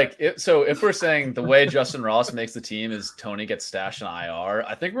think that if we're saying the way Justin Ross makes the team is Toney gets stashed in IR,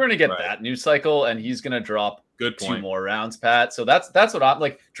 I think we're going to get that news cycle, and he's going to drop 2 more rounds, Pat. So that's what I'm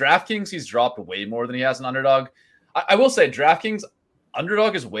like. DraftKings, he's dropped way more than he has an Underdog. I will say DraftKings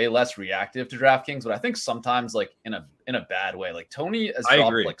Underdog is way less reactive to DraftKings, but I think sometimes like in a bad way. Like Toney has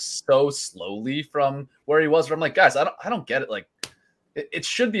dropped like so slowly from where he was. Where I'm like, guys, I don't get it. Like it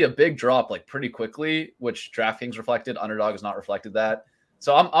should be a big drop like pretty quickly, which DraftKings reflected. Underdog has not reflected that.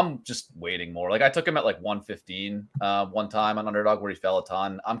 So I'm just waiting more. Like I took him at like 115 one time on Underdog where he fell a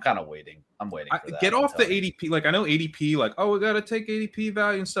ton. I'm kind of waiting. I'm waiting for that. Get off the ADP. Like I know ADP, like, oh, we got to take ADP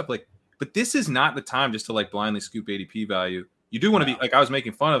value and stuff. Like, but this is not the time just to like blindly scoop ADP value. You do want to be like, I was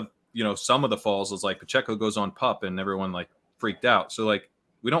making fun of, some of the falls was like Pacheco goes on pup and everyone like freaked out. So like,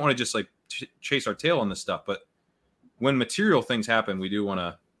 we don't want to just like chase our tail on this stuff. But when material things happen, we do want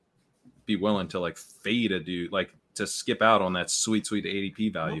to be willing to like fade a dude, like to skip out on that sweet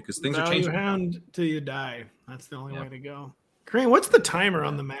ADP value because things are changing. Hound till you die. That's the only way to go. Kerrane, what's the timer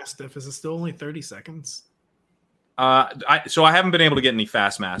on the Mastiff? Is it still only 30 seconds? So I haven't been able to get any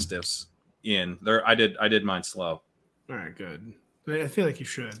fast Mastiffs in there. I did mine slow. All right, good. I feel like you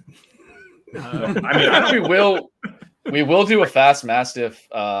should. I think we will do a fast Mastiff.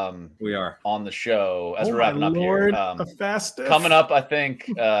 We are on the show as we're wrapping up here. A Fastiff coming up, I think.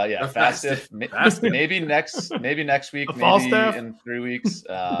 Fastiff. Maybe next week. Maybe in 3 weeks.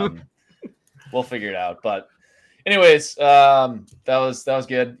 We'll figure it out. But anyways, that was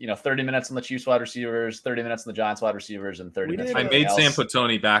good. 30 minutes on the Chiefs wide receivers, 30 minutes on the Giants wide receivers, and 30 minutes. I made Sam put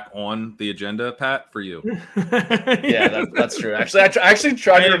Toney back on the agenda, Pat, for you. Yeah, that's true. Actually, I actually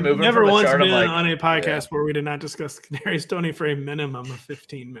tried to remove him never from the once chart. been on a podcast where we did not discuss Kadarius Toney for a minimum of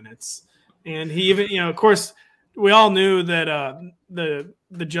 15 minutes. And he even, of course, we all knew that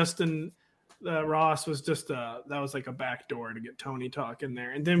the Justin Ross was just that was like a backdoor to get Toney talk in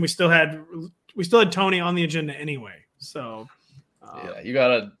there. And then we still had Toney on the agenda anyway. So you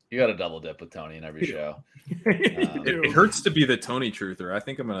gotta double dip with Toney in every show. It hurts to be the Toney truther. I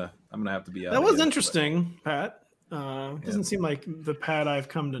think I'm gonna have to be out. That was interesting, Pat. Doesn't seem like the Pat I've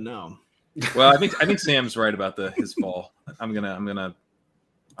come to know. Well, I think Sam's right about his fall. I'm gonna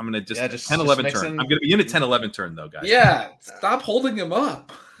just 10-11 turn. I'm gonna be in a 10-11 turn though, guys. Yeah, stop holding him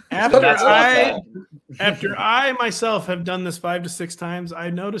up. After I myself have done this 5 to 6 times, I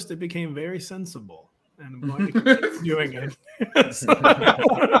noticed it became very sensible, and I'm going to keep doing it.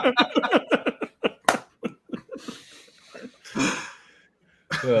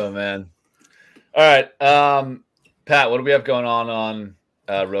 Oh man! All right, Pat, what do we have going on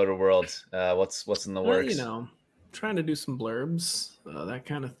Roto World? What's in the works? Trying to do some blurbs, that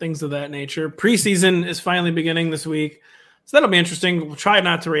kind of things of that nature. Preseason is finally beginning this week. So that'll be interesting. We'll try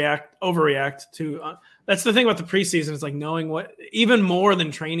not to overreact to. That's the thing about the preseason. It's like knowing what, even more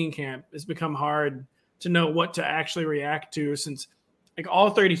than training camp, has become hard to know what to actually react to, since like all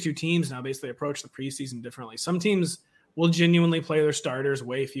 32 teams now basically approach the preseason differently. Some teams will genuinely play their starters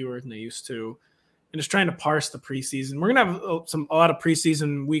way fewer than they used to, and just trying to parse the preseason. We're gonna have a lot of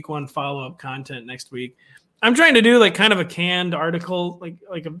preseason week 1 follow-up content next week. I'm trying to do like kind of a canned article,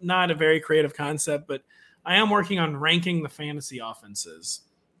 like not a very creative concept, but I am working on ranking the fantasy offenses.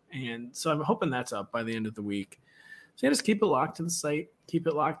 And so I'm hoping that's up by the end of the week. So just keep it locked to the site. Keep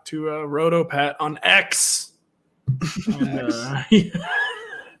it locked to RotoPat on X.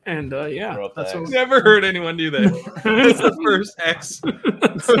 And that's what never heard anyone do that. It's the first X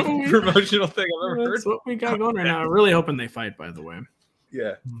promotional thing I've ever heard. That's what we got going right now. I'm really hoping they fight, by the way.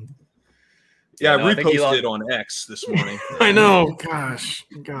 Yeah. Yeah, I reposted on X this morning. I know. Gosh.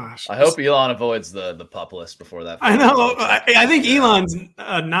 I hope Elon avoids the pup list before that. I know. I think Elon's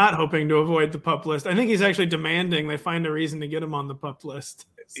not hoping to avoid the pup list. I think he's actually demanding they find a reason to get him on the pup list.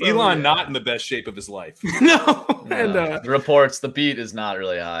 So, Elon not in the best shape of his life. No. And the reports, the beat is not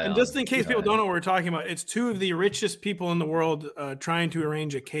really high. And just in case people don't know what we're talking about, it's two of the richest people in the world trying to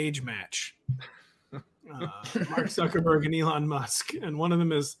arrange a cage match. Mark Zuckerberg and Elon Musk. And one of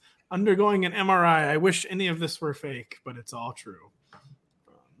them is undergoing an MRI. I wish any of this were fake, but it's all true.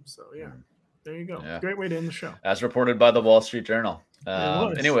 There you go. Yeah. Great way to end the show. As reported by the Wall Street Journal.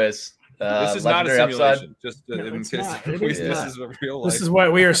 Anyways, this is not a simulation. Just in case this is a real life. This is why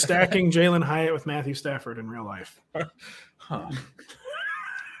we are stacking Jalen Hyatt with Matthew Stafford in real life.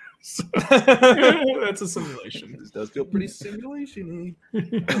 That's a simulation. This does feel pretty simulation-y.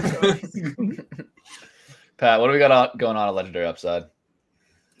 Pat, what do we got going on at Legendary Upside?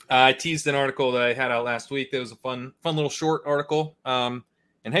 I teased an article that I had out last week. That was a fun little short article. And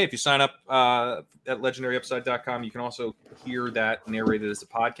hey, if you sign up at legendaryupside.com, you can also hear that narrated as a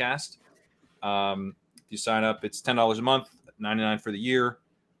podcast. If you sign up, it's $10 a month, $99 for the year,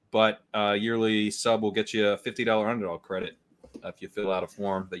 but yearly sub will get you a $50 underdog credit if you fill out a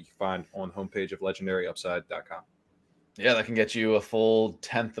form that you can find on the homepage of legendaryupside.com. Yeah, that can get you a full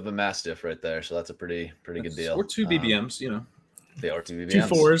 10th of a Mastiff right there. So that's a pretty good deal. Or 2 BBMs, They are 2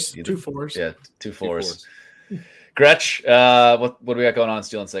 BBMs. 2 fours. Yeah, 2 fours. Gretch, what do we got going on in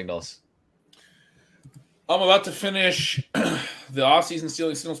Stealing Signals? I'm about to finish the off-season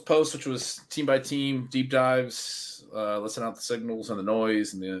Stealing Signals post, which was team by team deep dives, listing out the signals and the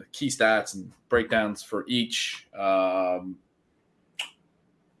noise and the key stats and breakdowns for each.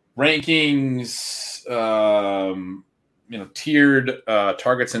 Rankings, tiered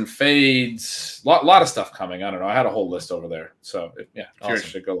targets and fades. Lot of stuff coming. I don't know. I had a whole list over there. So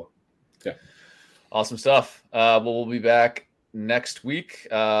curious to go look. Yeah. Awesome stuff. We'll be back next week.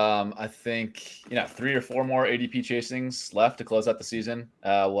 I think 3 or 4 more ADP chasings left to close out the season.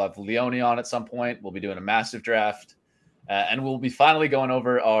 We'll have Leone on at some point. We'll be doing a massive draft, and we'll be finally going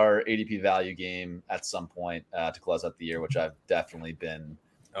over our ADP value game at some point to close out the year, which I've definitely been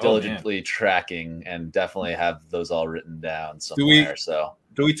diligently tracking and definitely have those all written down somewhere.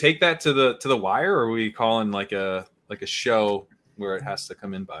 Do we take that to the wire, or are we calling like a show where it has to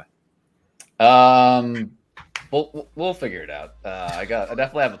come in by? We'll figure it out. I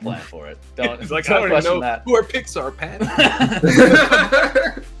definitely have a plan for it. Don't I don't even know that. Who our picks are, Pat.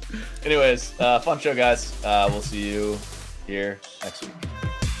 Anyways, fun show, guys. We'll see you here next week.